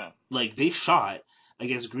like they shot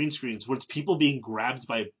against green screens where it's people being grabbed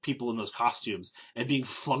by people in those costumes and being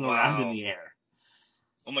flung around in the air.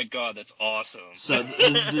 Oh my god, that's awesome. So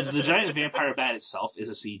the giant vampire bat itself is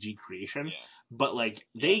a CG creation, but like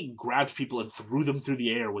they grabbed people and threw them through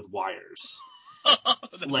the air with wires.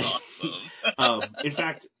 That's like, awesome. In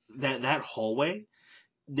fact, that hallway,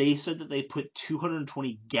 they said that they put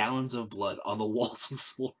 220 gallons of blood on the walls and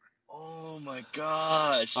floor. Oh my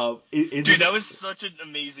gosh. Dude, that was such an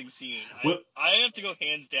amazing scene. I have to go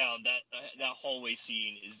hands down. That hallway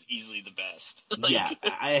scene is easily the best. Yeah,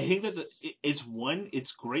 I think that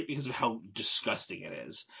it's great because of how disgusting it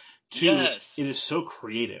is. 2, yes. It is so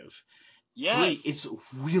creative. Yes. 3, it's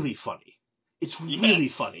really funny. It's really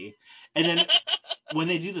funny. And then when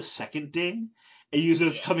they do the second ding and use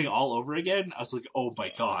it's coming all over again, I was like, oh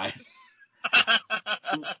my god.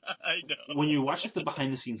 I know. When you watch like the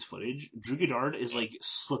behind the scenes footage, Drew Goddard is like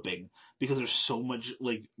slipping because there's so much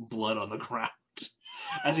like blood on the ground.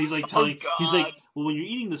 As he's like telling, he's like, well, when you're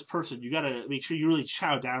eating this person, you gotta make sure you really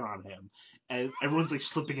chow down on him. And everyone's like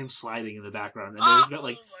slipping and sliding in the background, and they've got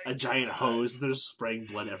like a giant hose, and they're just spraying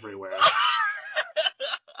blood everywhere.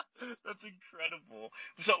 That's incredible.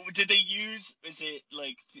 So, did they use? Is it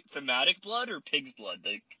like thematic blood or pig's blood?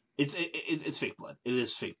 Like, it's fake blood. It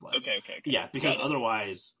is fake blood. Okay. Yeah, because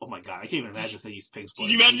otherwise, oh my god, I can't even imagine if they used pig's blood.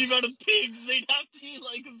 Can you imagine the amount of pigs they'd have to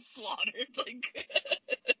like slaughtered?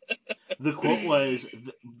 Like, the quote was,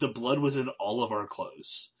 "The blood was in all of our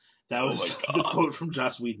clothes." That was the quote from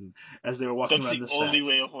Joss Whedon as they were walking around the set. That's the only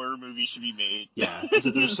way a horror movie should be made. Yeah, is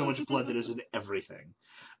that there's so much blood that is in everything.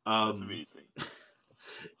 That's amazing.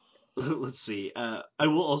 Let's see. I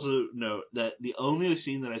will also note that the only other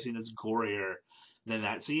scene that I've seen that's gorier than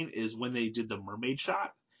that scene is when they did the mermaid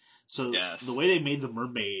shot. So the way they made the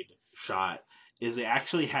mermaid shot is they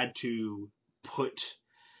actually had to put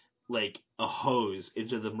like a hose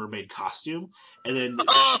into the mermaid costume and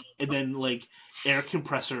then like air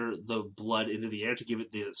compressor the blood into the air to give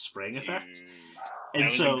it the spraying effect. And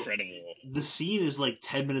so incredible. The scene is like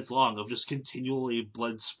 10 minutes long of just continually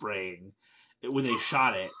blood spraying when they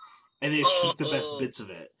shot it, and they just took the best bits of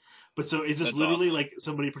it. But so it's just literally awesome. Like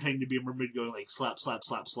somebody pretending to be a mermaid going like slap, slap,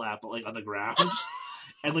 slap, slap, like on the ground,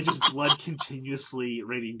 and like just blood continuously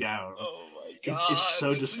raining down. Oh my god! It's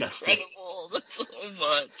so disgusting. Incredible. That's so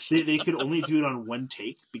much. They could only do it on one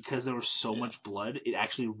take because there was so much blood. It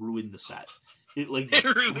actually ruined the set. It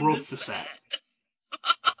broke the set.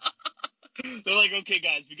 They're like, okay,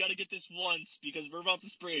 guys, we got to get this once because we're about to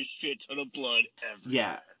spray a shit ton of blood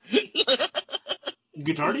everywhere. Yeah.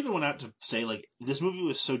 Goddard even went out to say, like, this movie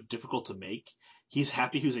was so difficult to make, he's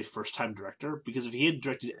happy he was a first-time director, because if he had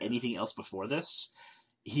directed anything else before this,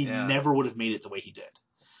 he never would have made it the way he did.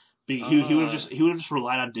 He would have just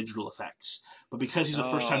relied on digital effects. But because he's a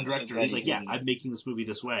first-time director, he's like, yeah, I'm making this movie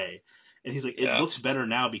this way. And he's like, it looks better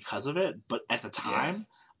now because of it, but at the time,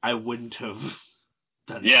 I wouldn't have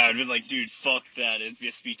done it. Yeah, I'd been like, dude, fuck that. It'd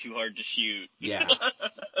just be too hard to shoot. Yeah.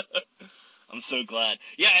 I'm so glad.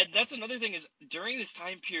 Yeah, that's another thing is during this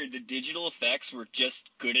time period, the digital effects were just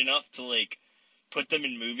good enough to like put them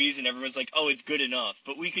in movies, and everyone's like, "Oh, it's good enough."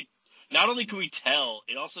 But not only could we tell,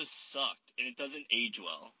 it also sucked, and it doesn't age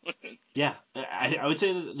well. Yeah, I would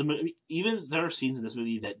say that even there are scenes in this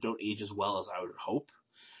movie that don't age as well as I would hope,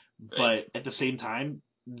 but at the same time,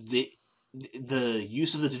 the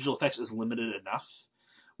use of the digital effects is limited enough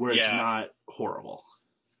where it's not horrible.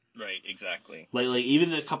 Right, exactly. Like even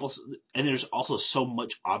the couple, and there's also so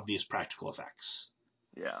much obvious practical effects.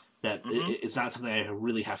 Yeah. That it's not something I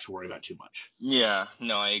really have to worry about too much. Yeah,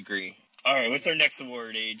 no, I agree. All right, what's our next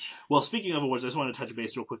award, Age? Well, speaking of awards, I just want to touch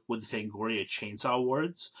base real quick with the Fangoria Chainsaw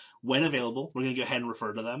Awards. When available, we're going to go ahead and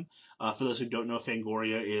refer to them. For those who don't know,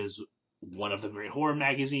 Fangoria is one of the great horror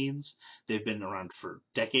magazines. They've been around for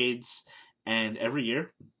decades, and every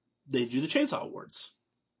year they do the Chainsaw Awards.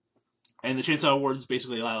 And the Chainsaw Awards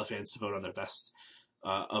basically allow fans to vote on their best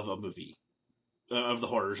of a movie, of the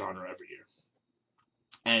horror genre every year.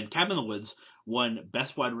 And Cabin in the Woods won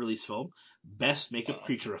Best Wide Release Film, Best Makeup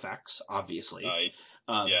Creature Effects, obviously, nice.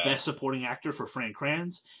 Best Supporting Actor for Fran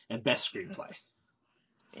Kranz, and Best Screenplay.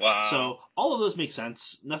 Wow. So all of those make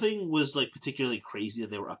sense. Nothing was like particularly crazy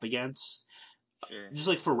that they were up against. Sure. Just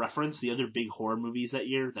like for reference, the other big horror movies that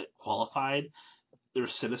year that qualified, there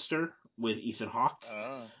was Sinister with Ethan Hawke,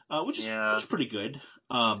 which is pretty good.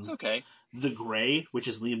 It's okay. The Grey, which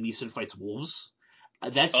is Liam Neeson fights wolves.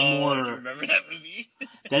 That's more. I remember that movie.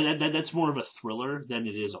 that's more of a thriller than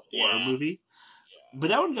it is a horror movie. Yeah. But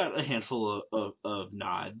that one got a handful of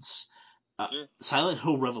nods. Sure. Silent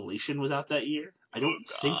Hill Revelation was out that year. I don't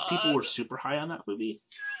think people were super high on that movie.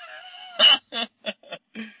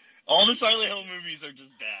 All the Silent Hill movies are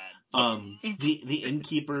just bad. The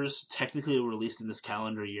Innkeepers technically were released in this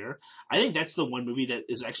calendar year. I think that's the one movie that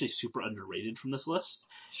is actually super underrated from this list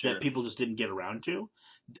that people just didn't get around to.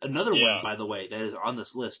 Another one, by the way, that is on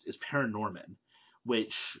this list is Paranorman,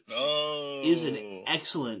 which is an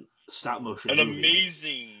excellent stop motion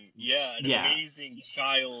movie. Amazing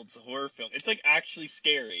child's horror film. It's like actually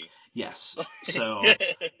scary. Yes. So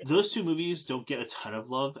those two movies don't get a ton of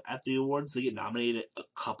love at the awards. They get nominated a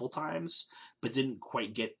couple times, but didn't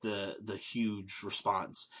quite get the huge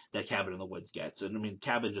response that Cabin in the Woods gets. And I mean,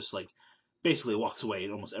 Cabin just like basically walks away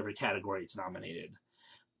in almost every category it's nominated.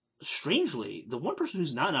 Strangely, the one person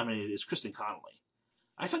who's not nominated is Kristen Connolly.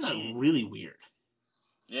 I find that really weird.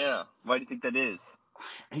 Yeah. Why do you think that is?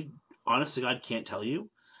 I honest to God can't tell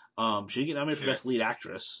you. She didn't get nominated for Best Lead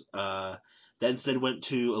Actress. That instead went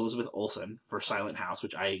to Elizabeth Olsen for Silent House,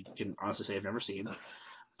 which I can honestly say I've never seen.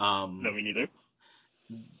 No, me neither.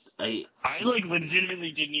 I like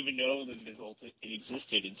legitimately didn't even know Elizabeth Olsen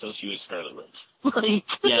existed until she was Scarlet Witch.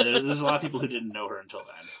 Yeah, there's a lot of people who didn't know her until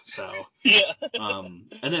then. So yeah.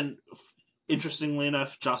 And then interestingly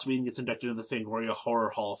enough, Joss Whedon gets inducted into the Fangoria Horror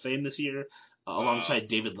Hall of Fame this year, alongside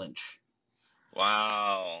David Lynch.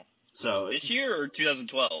 Wow. So this year or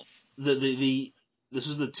 2012? This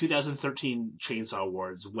was the 2013 Chainsaw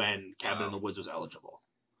Awards when Cabin in the Woods was eligible.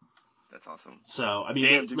 That's awesome. So I mean,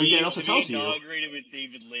 it also tells you inaugurated with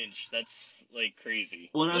David Lynch. That's like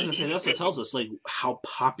crazy. Well, I was gonna say that also tells us like how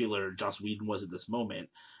popular Joss Whedon was at this moment.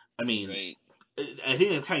 I mean, I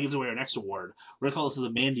think that kind of gives away our next award. We're gonna call this the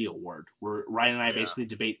Mandy Award, where Ryan and I basically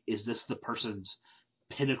debate: is this the person's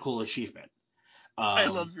pinnacle achievement? I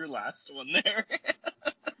love your last one there.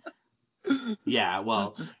 Yeah,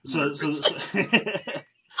 well, so the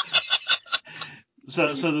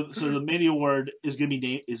Mandy Award is going to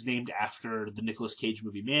be named after the Nicolas Cage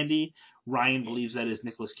movie Mandy. Ryan believes that is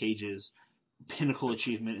Nicolas Cage's pinnacle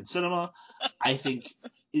achievement in cinema. I think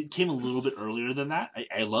it came a little bit earlier than that.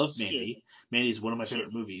 I love Mandy. Sure. Mandy is one of my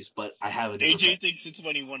favorite movies, but I have a different AJ thinks it's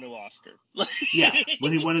when he won an Oscar. Yeah,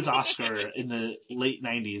 when he won his Oscar in the late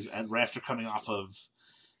 90s, and right after coming off of,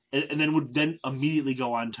 and then would then immediately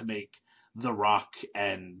go on to make The Rock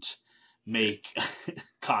and make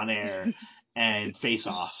Con Air and Face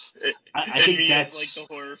Off. I think that's like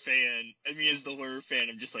the horror fan. And me as the horror fan,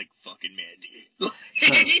 I'm just like fucking Mandy.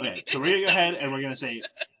 So we're gonna go ahead and we're gonna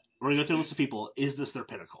go through a list of people. Is this their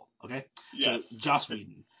pinnacle? Okay. Yes. So Joss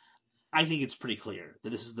Whedon. I think it's pretty clear that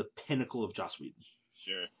this is the pinnacle of Joss Whedon.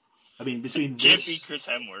 Sure. I mean, between can't be Chris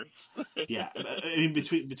Hemsworth. Yeah, I mean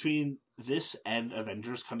between this and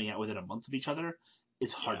Avengers coming out within a month of each other,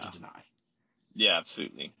 it's hard to deny. Yeah,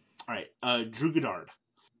 absolutely. All right, Drew Goddard,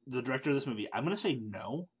 the director of this movie. I'm going to say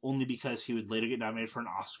no, only because he would later get nominated for an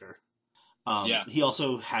Oscar. He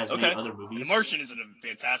also has made other movies. The Martian is a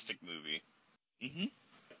fantastic movie. Mm-hmm.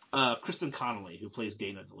 Kristen Connolly, who plays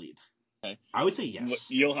Dana, the lead. Okay. I would say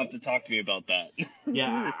yes. You'll have to talk to me about that.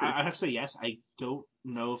 Yeah, I have to say yes. I don't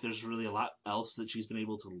know if there's really a lot else that she's been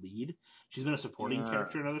able to lead. She's been a supporting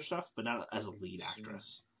character and other stuff, but not as a lead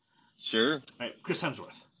actress. Sure. All right, Chris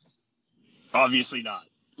Hemsworth. Obviously not.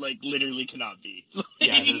 Like, literally cannot be.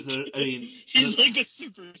 Yeah, he's like a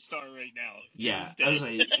superstar right now. Yeah, I was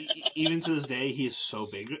like, even to this day, he is so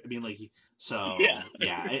big. I mean, like,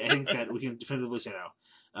 I think that we can definitively say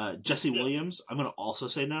no. Jesse Williams, I'm going to also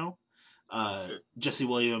say no. Jesse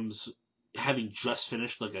Williams, having just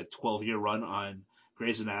finished like a 12-year run on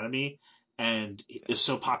Grey's Anatomy, and is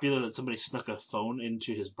so popular that somebody snuck a phone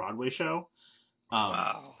into his Broadway show.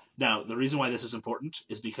 Wow. Now, the reason why this is important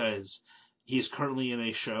is because he is currently in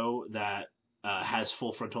a show that has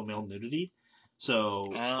full frontal male nudity.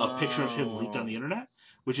 So a picture of him leaked on the internet,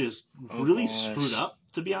 which is really screwed up,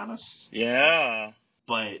 to be honest. Yeah.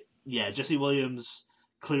 But yeah, Jesse Williams,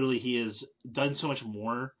 clearly he has done so much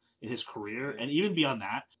more in his career. And even beyond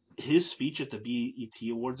that, his speech at the BET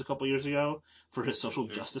Awards a couple years ago for his social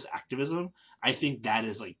justice activism, I think that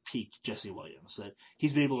is like peak Jesse Williams. That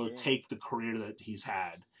he's been able to take the career that he's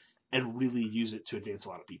had and really use it to advance a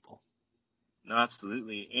lot of people. No,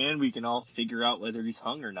 absolutely. And we can all figure out whether he's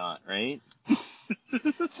hung or not, right?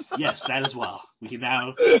 Yes, that as well. We can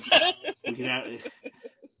now,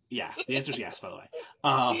 yeah, the answer is yes, by the way.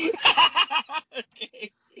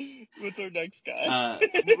 Okay. What's our next guy?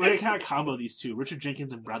 We're going to kind of combo these two, Richard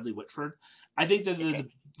Jenkins and Bradley Whitford. I think that they're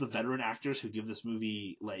the veteran actors who give this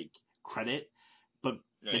movie, like, credit, but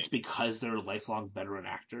it's because they're lifelong veteran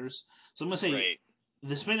actors. So I'm going to say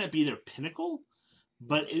this may not be their pinnacle,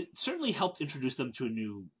 but it certainly helped introduce them to a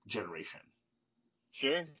new generation.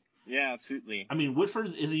 Sure. Yeah, absolutely. I mean, Whitford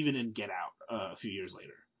is even in Get Out a few years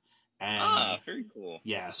later. And, very cool.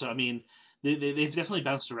 Yeah, so I mean, They've definitely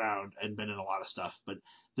bounced around and been in a lot of stuff, but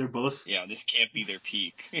they're both... Yeah, this can't be their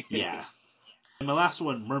peak. Yeah. And my last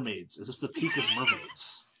one, mermaids. Is this the peak of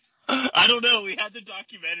mermaids? I don't know. We had the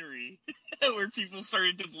documentary where people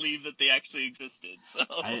started to believe that they actually existed. So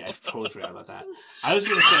I totally forgot about that. I was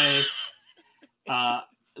going to say,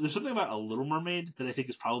 there's something about A Little Mermaid that I think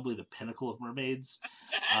is probably the pinnacle of mermaids.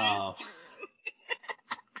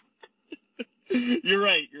 You're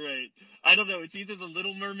right. I don't know. It's either The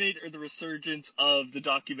Little Mermaid or the resurgence of the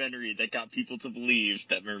documentary that got people to believe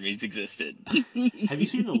that mermaids existed. Have you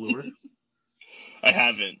seen The Lure? I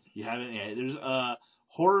haven't. You haven't? Yeah. There's a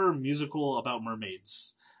horror musical about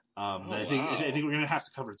mermaids. That I think we're gonna have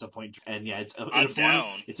to cover at some point. And yeah,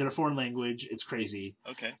 it's in a foreign language. It's crazy.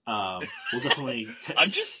 Okay. We'll definitely.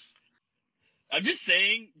 I'm just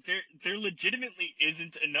saying there legitimately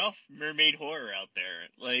isn't enough mermaid horror out there.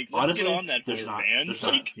 Like, let's honestly, get on that there's horror, not. man. There's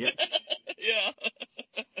like, not. Yep.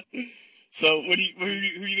 Yeah. So who are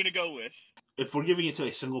you gonna go with? If we're giving it to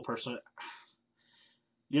a single person,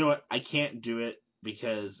 you know what? I can't do it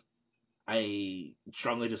because I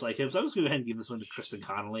strongly dislike him. So I'm just going to go ahead and give this one to Kristen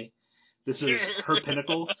Connolly. This is her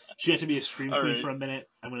pinnacle. She had to be a scream queen for a minute.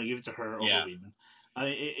 I'm going to give it to her over Whedon.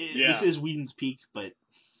 This is Whedon's peak, but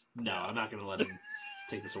no, I'm not going to let him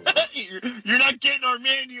take this award. You're not getting our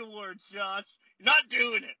Mandy Awards, Josh. You're not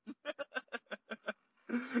doing it.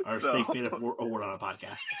 Our fake made up award on a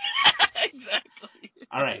podcast. Exactly.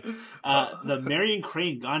 All right. The Marion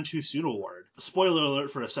Crane Gone Too Soon Award. Spoiler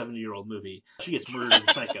alert for a 70-year-old movie. She gets murdered in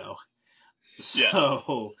Psycho.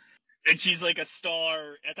 So... And she's like a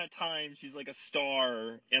star at that time. She's like a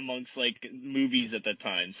star amongst like movies at that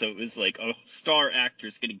time. So it was like a star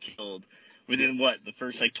actress getting killed within the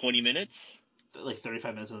first like 20 minutes? Like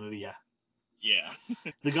 35 minutes of the movie, yeah. Yeah.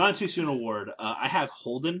 The Gone Too Soon Award. I have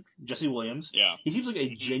Holden, Jesse Williams. Yeah. He seems like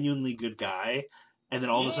a genuinely good guy, and then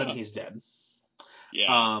all of a sudden he's dead.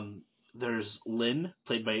 Yeah. There's Lynn,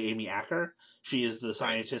 played by Amy Acker. She is the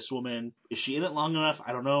scientist woman. Is she in it long enough?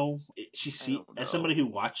 I don't know. As somebody who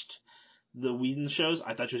watched the Whedon shows,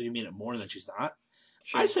 I thought she was going to be in it more than she's not.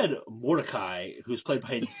 Sure. I said Mordecai, who's played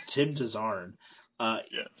by Tim DeZarn,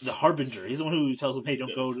 the Harbinger. He's the one who tells him, hey,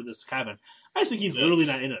 don't go to this cabin. I just think he's literally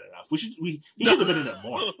not in it enough. He should have been in it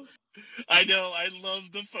more. I know. I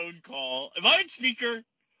love the phone call. Am I on speaker?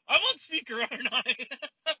 I'm on speaker, aren't I?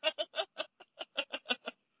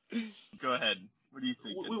 Go ahead. What do you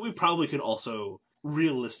think? We probably could also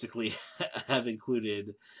realistically have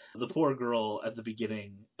included the poor girl at the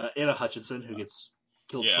beginning, Anna Hutchinson, who gets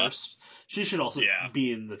killed first. She should also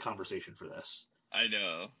be in the conversation for this. I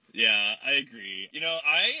know. Yeah, I agree. You know,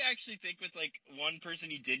 I actually think with like one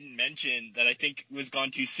person you didn't mention that I think was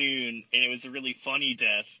gone too soon, and it was a really funny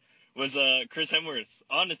death, was Chris Hemsworth.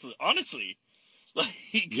 Honestly. Like,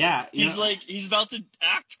 he's about to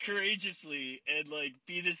act courageously and like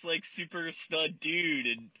be this like super stud dude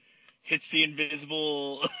and hits the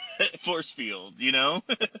invisible force field, you know?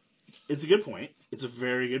 It's a good point. It's a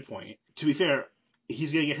very good point. To be fair,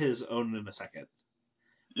 he's going to get his own in a second.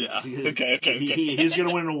 Yeah. Okay. He's going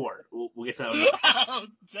to win an award. We'll get to that.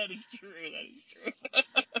 That is true.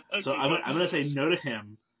 Okay, so I'm going to say no to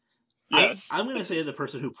him. Yes. I'm going to say the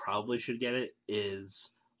person who probably should get it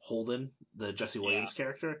is Holden, the Jesse Williams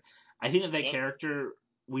character. I think that character,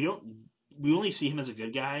 we only see him as a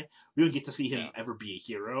good guy. We don't get to see him ever be a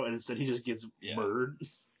hero, and instead he just gets murdered.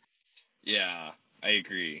 Yeah, I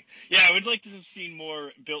agree. Yeah, I would like to have seen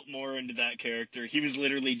built more into that character. He was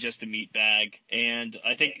literally just a meatbag, and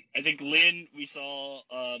I think Lynn we saw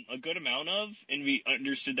a good amount of, and we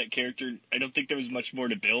understood that character. I don't think there was much more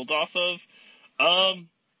to build off of.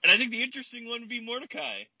 And I think the interesting one would be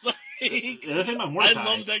Mordecai. The other thing about Mordecai, I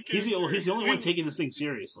love that character. He's the only one taking this thing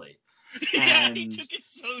seriously. And he took it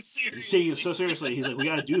so seriously. He's taking it so seriously. He's like, we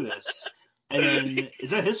got to do this. And then, is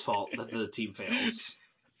that his fault that the team fails?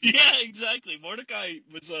 Yeah, exactly. Mordecai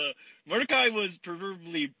was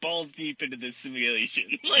proverbially balls deep into this simulation.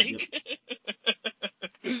 Like,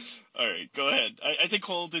 all right, go ahead. I think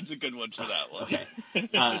Holden's a good one for that one.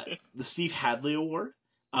 Okay. The Steve Hadley Award.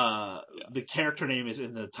 The character name is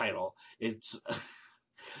in the title. It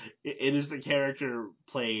is the character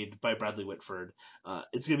played by Bradley Whitford.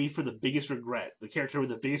 It's going to be for the biggest regret. The character with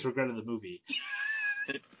the biggest regret of the movie.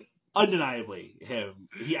 Undeniably, him.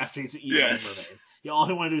 After he's eaten by a mermaid. All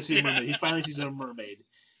he wanted to do was see a mermaid. He finally sees a mermaid.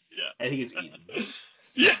 Yeah. And he gets eaten.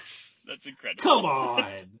 Yes! That's incredible. Come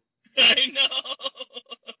on! I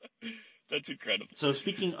know! That's incredible. So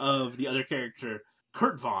speaking of the other character,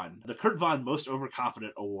 Kurt Vaughn, the Kurt Vaughn Most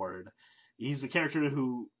Overconfident Award. He's the character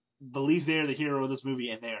who believes they are the hero of this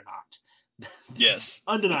movie, and they are not. Yes.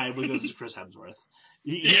 Undeniably goes to Chris Hemsworth.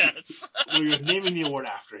 Yes. We're naming the award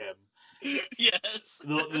after him. Yes.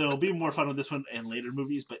 There'll be more fun with this one in later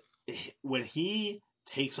movies, but when he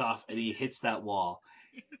takes off and he hits that wall,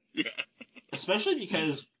 Yeah. especially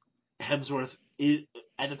because Hemsworth is,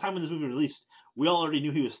 at the time when this movie released, we all already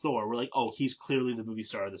knew he was Thor. We're like, oh, he's clearly the movie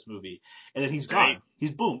star of this movie. And then he's gone. Right.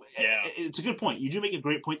 He's boom. Yeah. It's a good point. You do make a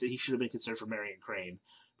great point that he should have been considered for Marion Crane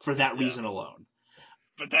for that reason alone.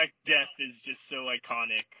 But that death is just so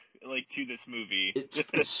iconic, like, to this movie.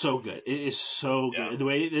 It's so good. It is so good. The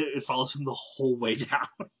way it follows him the whole way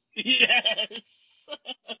down. Yes.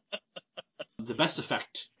 The best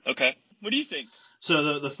effect. Okay. What do you think?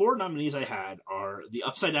 So the 4 nominees I had are the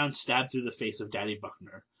upside down stab through the face of Daddy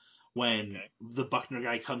Buckner, when the Buckner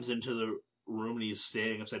guy comes into the room and he's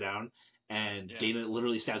standing upside down, and Dana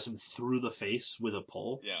literally stabs him through the face with a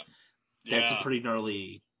pole. Yeah. That's a pretty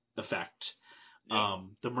gnarly effect. Yeah.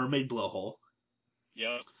 The mermaid blowhole.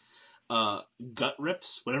 Yeah. Gut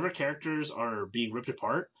rips. Whenever characters are being ripped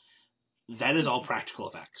apart, that is all practical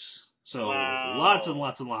effects. So lots and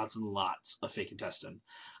lots and lots and lots of fake intestine.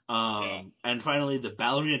 And finally, the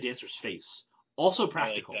ballerina dancer's face. Also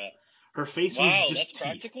practical. Like her face was just that's teeth.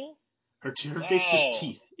 Practical? Her face just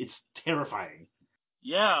teeth. It's terrifying.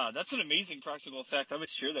 Yeah, that's an amazing practical effect. I was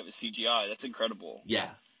sure that was CGI. That's incredible. Yeah.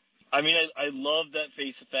 I mean, I love that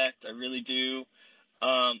face effect. I really do.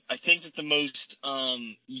 I think that the most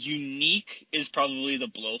unique is probably the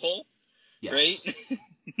blowhole. Yes. Right?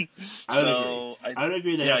 I would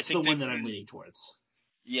agree that that's the one that I'm leaning towards.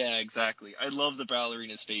 Yeah, exactly. I love the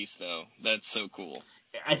ballerina's face, though. That's so cool.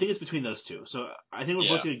 I think it's between those two. So I think we're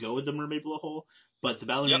both going to go with the mermaid blowhole, but the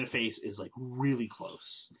ballerina face is like really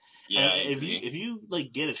close. Yeah, and if you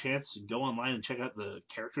like get a chance to go online and check out the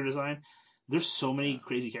character design, there's so many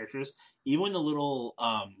crazy characters. Even when the little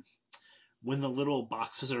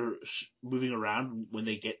boxes are moving around when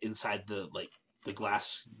they get inside the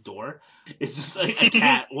glass door, it's just like a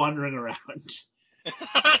cat wandering around.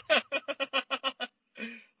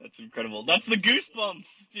 That's incredible. That's the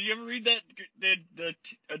Goosebumps. Did you ever read that? The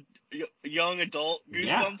young adult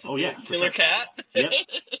Goosebumps? Yeah. Oh, yeah. Killer cat? Yep.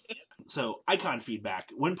 So, icon feedback.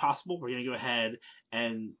 When possible, we're going to go ahead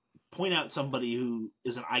and point out somebody who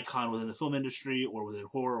is an icon within the film industry or within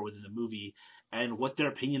horror or within the movie and what their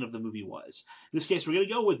opinion of the movie was. In this case, we're going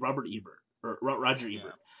to go with Roger Ebert,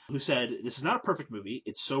 who said, "This is not a perfect movie.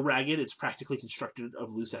 It's so ragged, it's practically constructed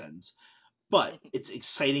of loose ends. But it's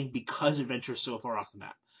exciting because adventure is so far off the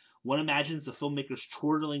map. One imagines the filmmakers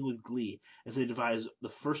chortling with glee as they devise the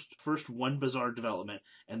first one bizarre development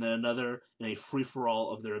and then another in a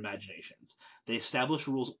free-for-all of their imaginations. They establish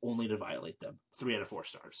rules only to violate them." 3 out of 4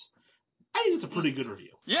 stars. I think it's a pretty good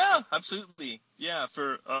review. Yeah, absolutely. Yeah,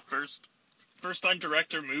 for a first-time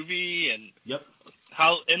director movie, and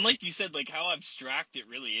like you said, like how abstract it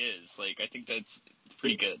really is. Like, I think that's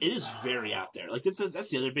pretty good. It is very out there. Like that's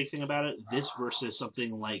the other big thing about it. This versus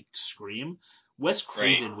something like Scream. Wes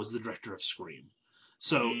Craven was the director of Scream,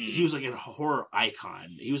 so he was like a horror icon.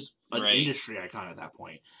 He was an industry icon at that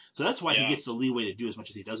point. So that's why he gets the leeway to do as much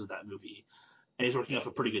as he does with that movie, and he's working off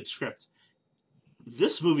a pretty good script.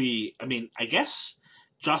 This movie, I mean, I guess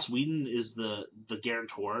Joss Whedon is the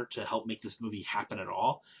guarantor to help make this movie happen at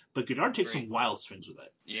all, but Goddard takes some wild swings with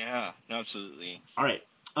it. Yeah, absolutely. All right,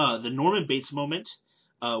 the Norman Bates moment,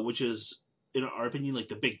 which is, in our opinion, like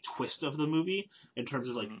the big twist of the movie in terms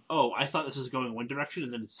of like, oh, I thought this was going one direction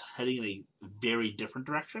and then it's heading in a very different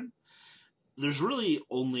direction. There's really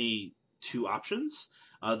only 2 options.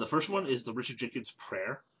 The first one is the Richard Jenkins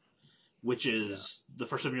prayer, which is the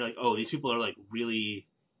first time you're like, oh, these people are like really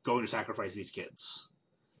going to sacrifice these kids.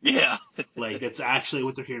 Yeah. Like, that's actually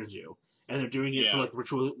what they're here to do. And they're doing it for like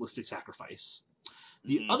ritualistic sacrifice.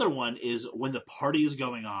 The other one is when the party is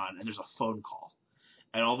going on and there's a phone call.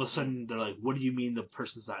 And all of a sudden, they're like, what do you mean the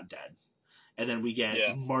person's not dead? And then we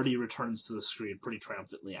get Marty returns to the screen pretty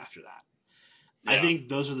triumphantly after that. Yeah. I think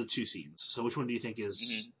those are the 2 scenes. So which one do you think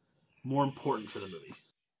is more important for the movie?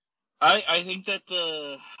 I think that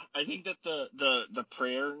the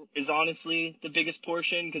prayer is honestly the biggest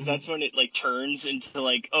portion, because that's when it like turns into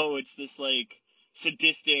like, oh, it's this like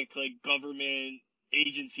sadistic like government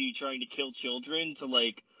agency trying to kill children, to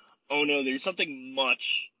like, oh no, there's something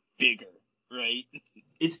much bigger. Right.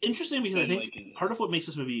 It's interesting because I think part of what makes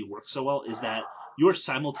this movie work so well is that you're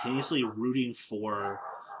simultaneously rooting for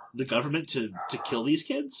the government to kill these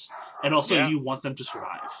kids, and also you want them to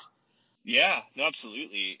survive. Yeah, no,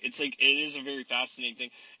 absolutely. It's like, it is a very fascinating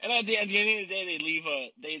thing. And at the end of the day,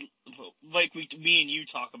 they like me and you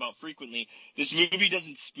talk about frequently, this movie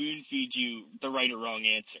doesn't spoon feed you the right or wrong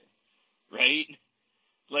answer. Right?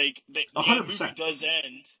 Like, the movie does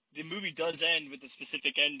end. The movie does end with a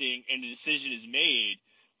specific ending and a decision is made,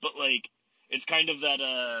 but like, It's kind of that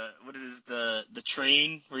what is the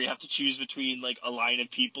train where you have to choose between like a line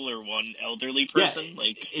of people or one elderly person. Yeah,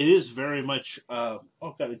 like it is very much.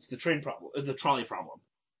 It's the train problem, the trolley problem.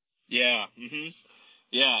 Yeah.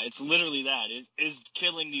 Yeah, it's literally that. Is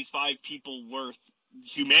killing these 5 people worth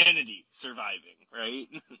humanity surviving, right?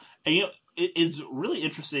 And you know, it's really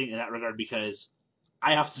interesting in that regard because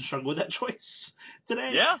I often struggle with that choice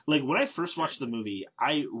today. Yeah. Like when I first watched the movie,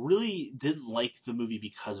 I really didn't like the movie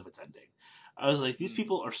because of its ending. I was like, these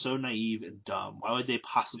people are so naive and dumb. Why would they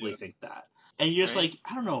possibly think that? And you're just like,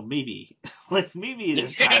 I don't know, maybe. Like, maybe it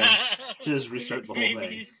is time to just restart the whole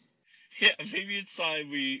thing. Yeah, maybe it's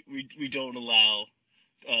time we don't allow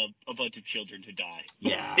a bunch of children to die.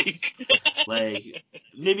 Yeah. Like,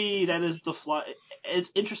 maybe that is the flaw.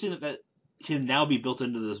 It's interesting that can now be built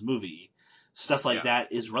into this movie. Stuff like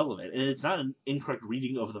that is relevant. And it's not an incorrect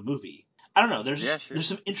reading of the movie. I don't know. There's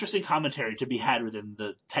some interesting commentary to be had within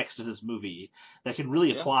the text of this movie that can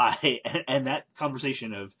really apply. And that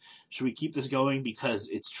conversation of, should we keep this going because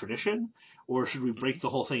it's tradition, or should we break the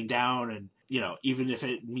whole thing down? And, you know, even if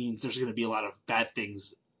it means there's going to be a lot of bad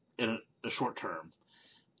things in the short term.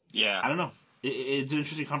 Yeah. I don't know. It's an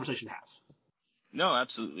interesting conversation to have. No,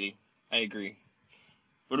 absolutely. I agree.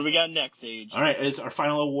 What do we got next, Age? All right. It's our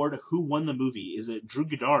final award. Who won the movie? Is it Drew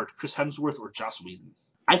Goddard, Chris Hemsworth, or Joss Whedon?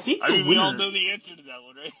 I think the winner... we all know the answer to that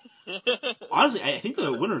one, right? Honestly, I think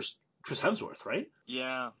the winner's Chris Hemsworth, right?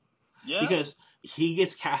 Yeah. Yeah. Because he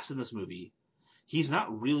gets cast in this movie. He's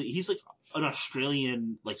not really... He's like an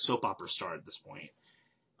Australian like soap opera star at this point.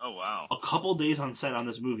 Oh, wow. A couple days on set on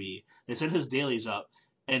this movie, they sent his dailies up,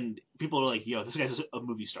 and people are like, yo, this guy's a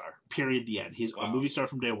movie star. Period, the end. He's a movie star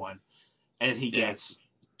from day one. And he gets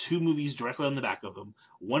 2 movies directly on the back of him,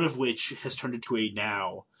 one of which has turned into a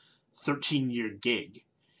now 13-year gig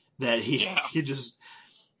that he can just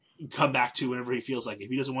come back to whenever he feels like.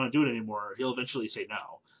 If he doesn't want to do it anymore, he'll eventually say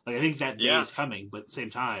no. Like, I think that day is coming, but at the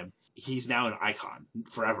same time, he's now an icon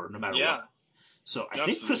forever, no matter what. So I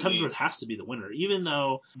think Chris Hemsworth has to be the winner, even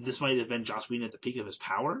though this might have been Joss Whedon at the peak of his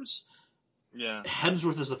powers. Yeah.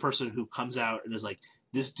 Hemsworth is the person who comes out and is like,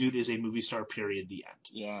 this dude is a movie star, period, the end.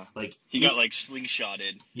 Yeah. Like he got like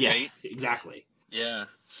slingshotted, right? Exactly. Yeah,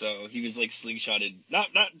 so he was like slingshotted, not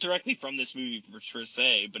directly from this movie per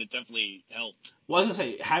se, but it definitely helped. Well, I was gonna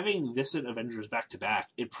say, having this and Avengers back to back,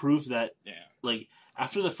 it proved that, like,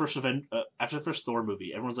 after the first Thor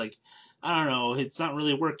movie, everyone's like, I don't know, it's not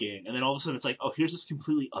really working, and then all of a sudden it's like, oh, here's this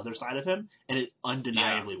completely other side of him, and it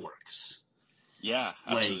undeniably works. Yeah,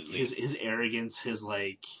 absolutely. Like his arrogance, his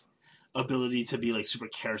like ability to be like super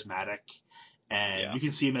charismatic, and you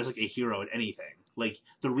can see him as like a hero in anything. Like,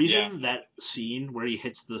 the reason that scene where he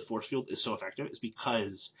hits the force field is so effective is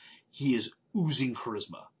because he is oozing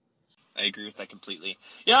charisma. I agree with that completely.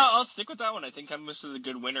 Yeah, I'll stick with that one. I think Hemsworth is a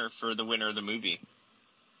good winner for the winner of the movie.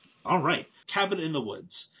 All right. Cabin in the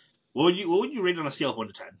Woods. What would you rate on a scale of 1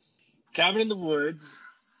 to 10? Cabin in the Woods.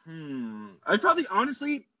 I'd probably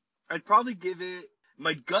give it,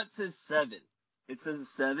 my gut says 7. It says a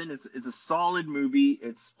 7. It's a solid movie.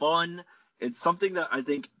 It's fun. It's something that I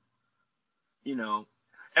think, you know,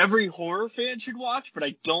 every horror fan should watch, but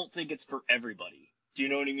I don't think it's for everybody. Do you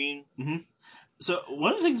know what I mean? Mm-hmm. So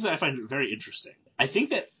one of the things that I find very interesting, I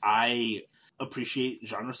think that I appreciate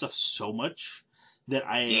genre stuff so much that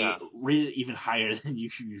I rate it even higher than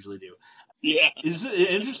you usually do. Yeah. It's an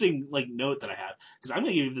interesting like note that I have, because I'm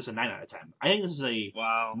going to give this a 9 out of 10. I think this is a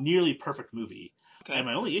nearly perfect movie. Okay. And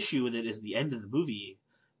my only issue with it is the end of the movie.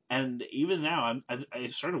 And even now, I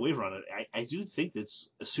started to waver on it. I do think it's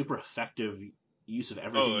a super effective use of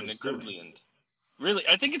everything. An incredibly end. Really,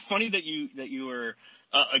 I think it's funny that you were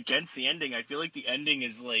against the ending. I feel like the ending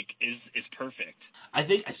is perfect. I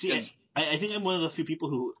think I'm one of the few people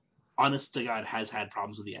who, honest to God, has had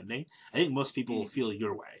problems with the ending. I think most people feel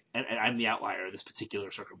your way, and I'm the outlier in this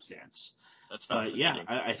particular circumstance. That's but yeah,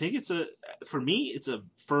 I think for me, it's a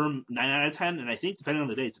firm 9 out of 10, and I think depending on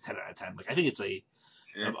the day, it's a 10 out of 10. Like, I think it's a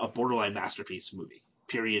borderline masterpiece movie,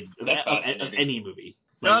 period, of any movie.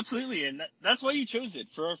 Like, no, absolutely, and that's why you chose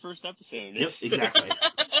it for our first episode. Yep, exactly.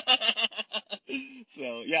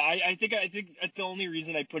 So yeah, I think the only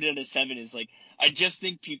reason I put it at a 7 is like, I just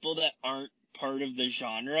think people that aren't part of the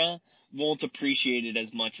genre won't appreciate it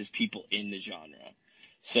as much as people in the genre.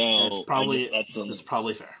 So that's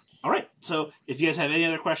probably fair. All right. So if you guys have any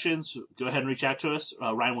other questions, go ahead and reach out to us.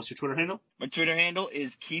 Ryan, what's your Twitter handle? My Twitter handle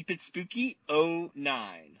is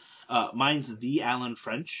keepitspooky09. Mine's the Alan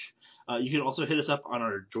French. You can also hit us up on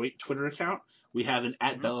our joint Twitter account. We have an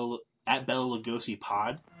at Bela Lugosi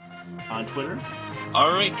pod on Twitter.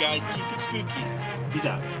 All right, guys, keep it spooky. Peace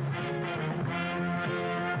out.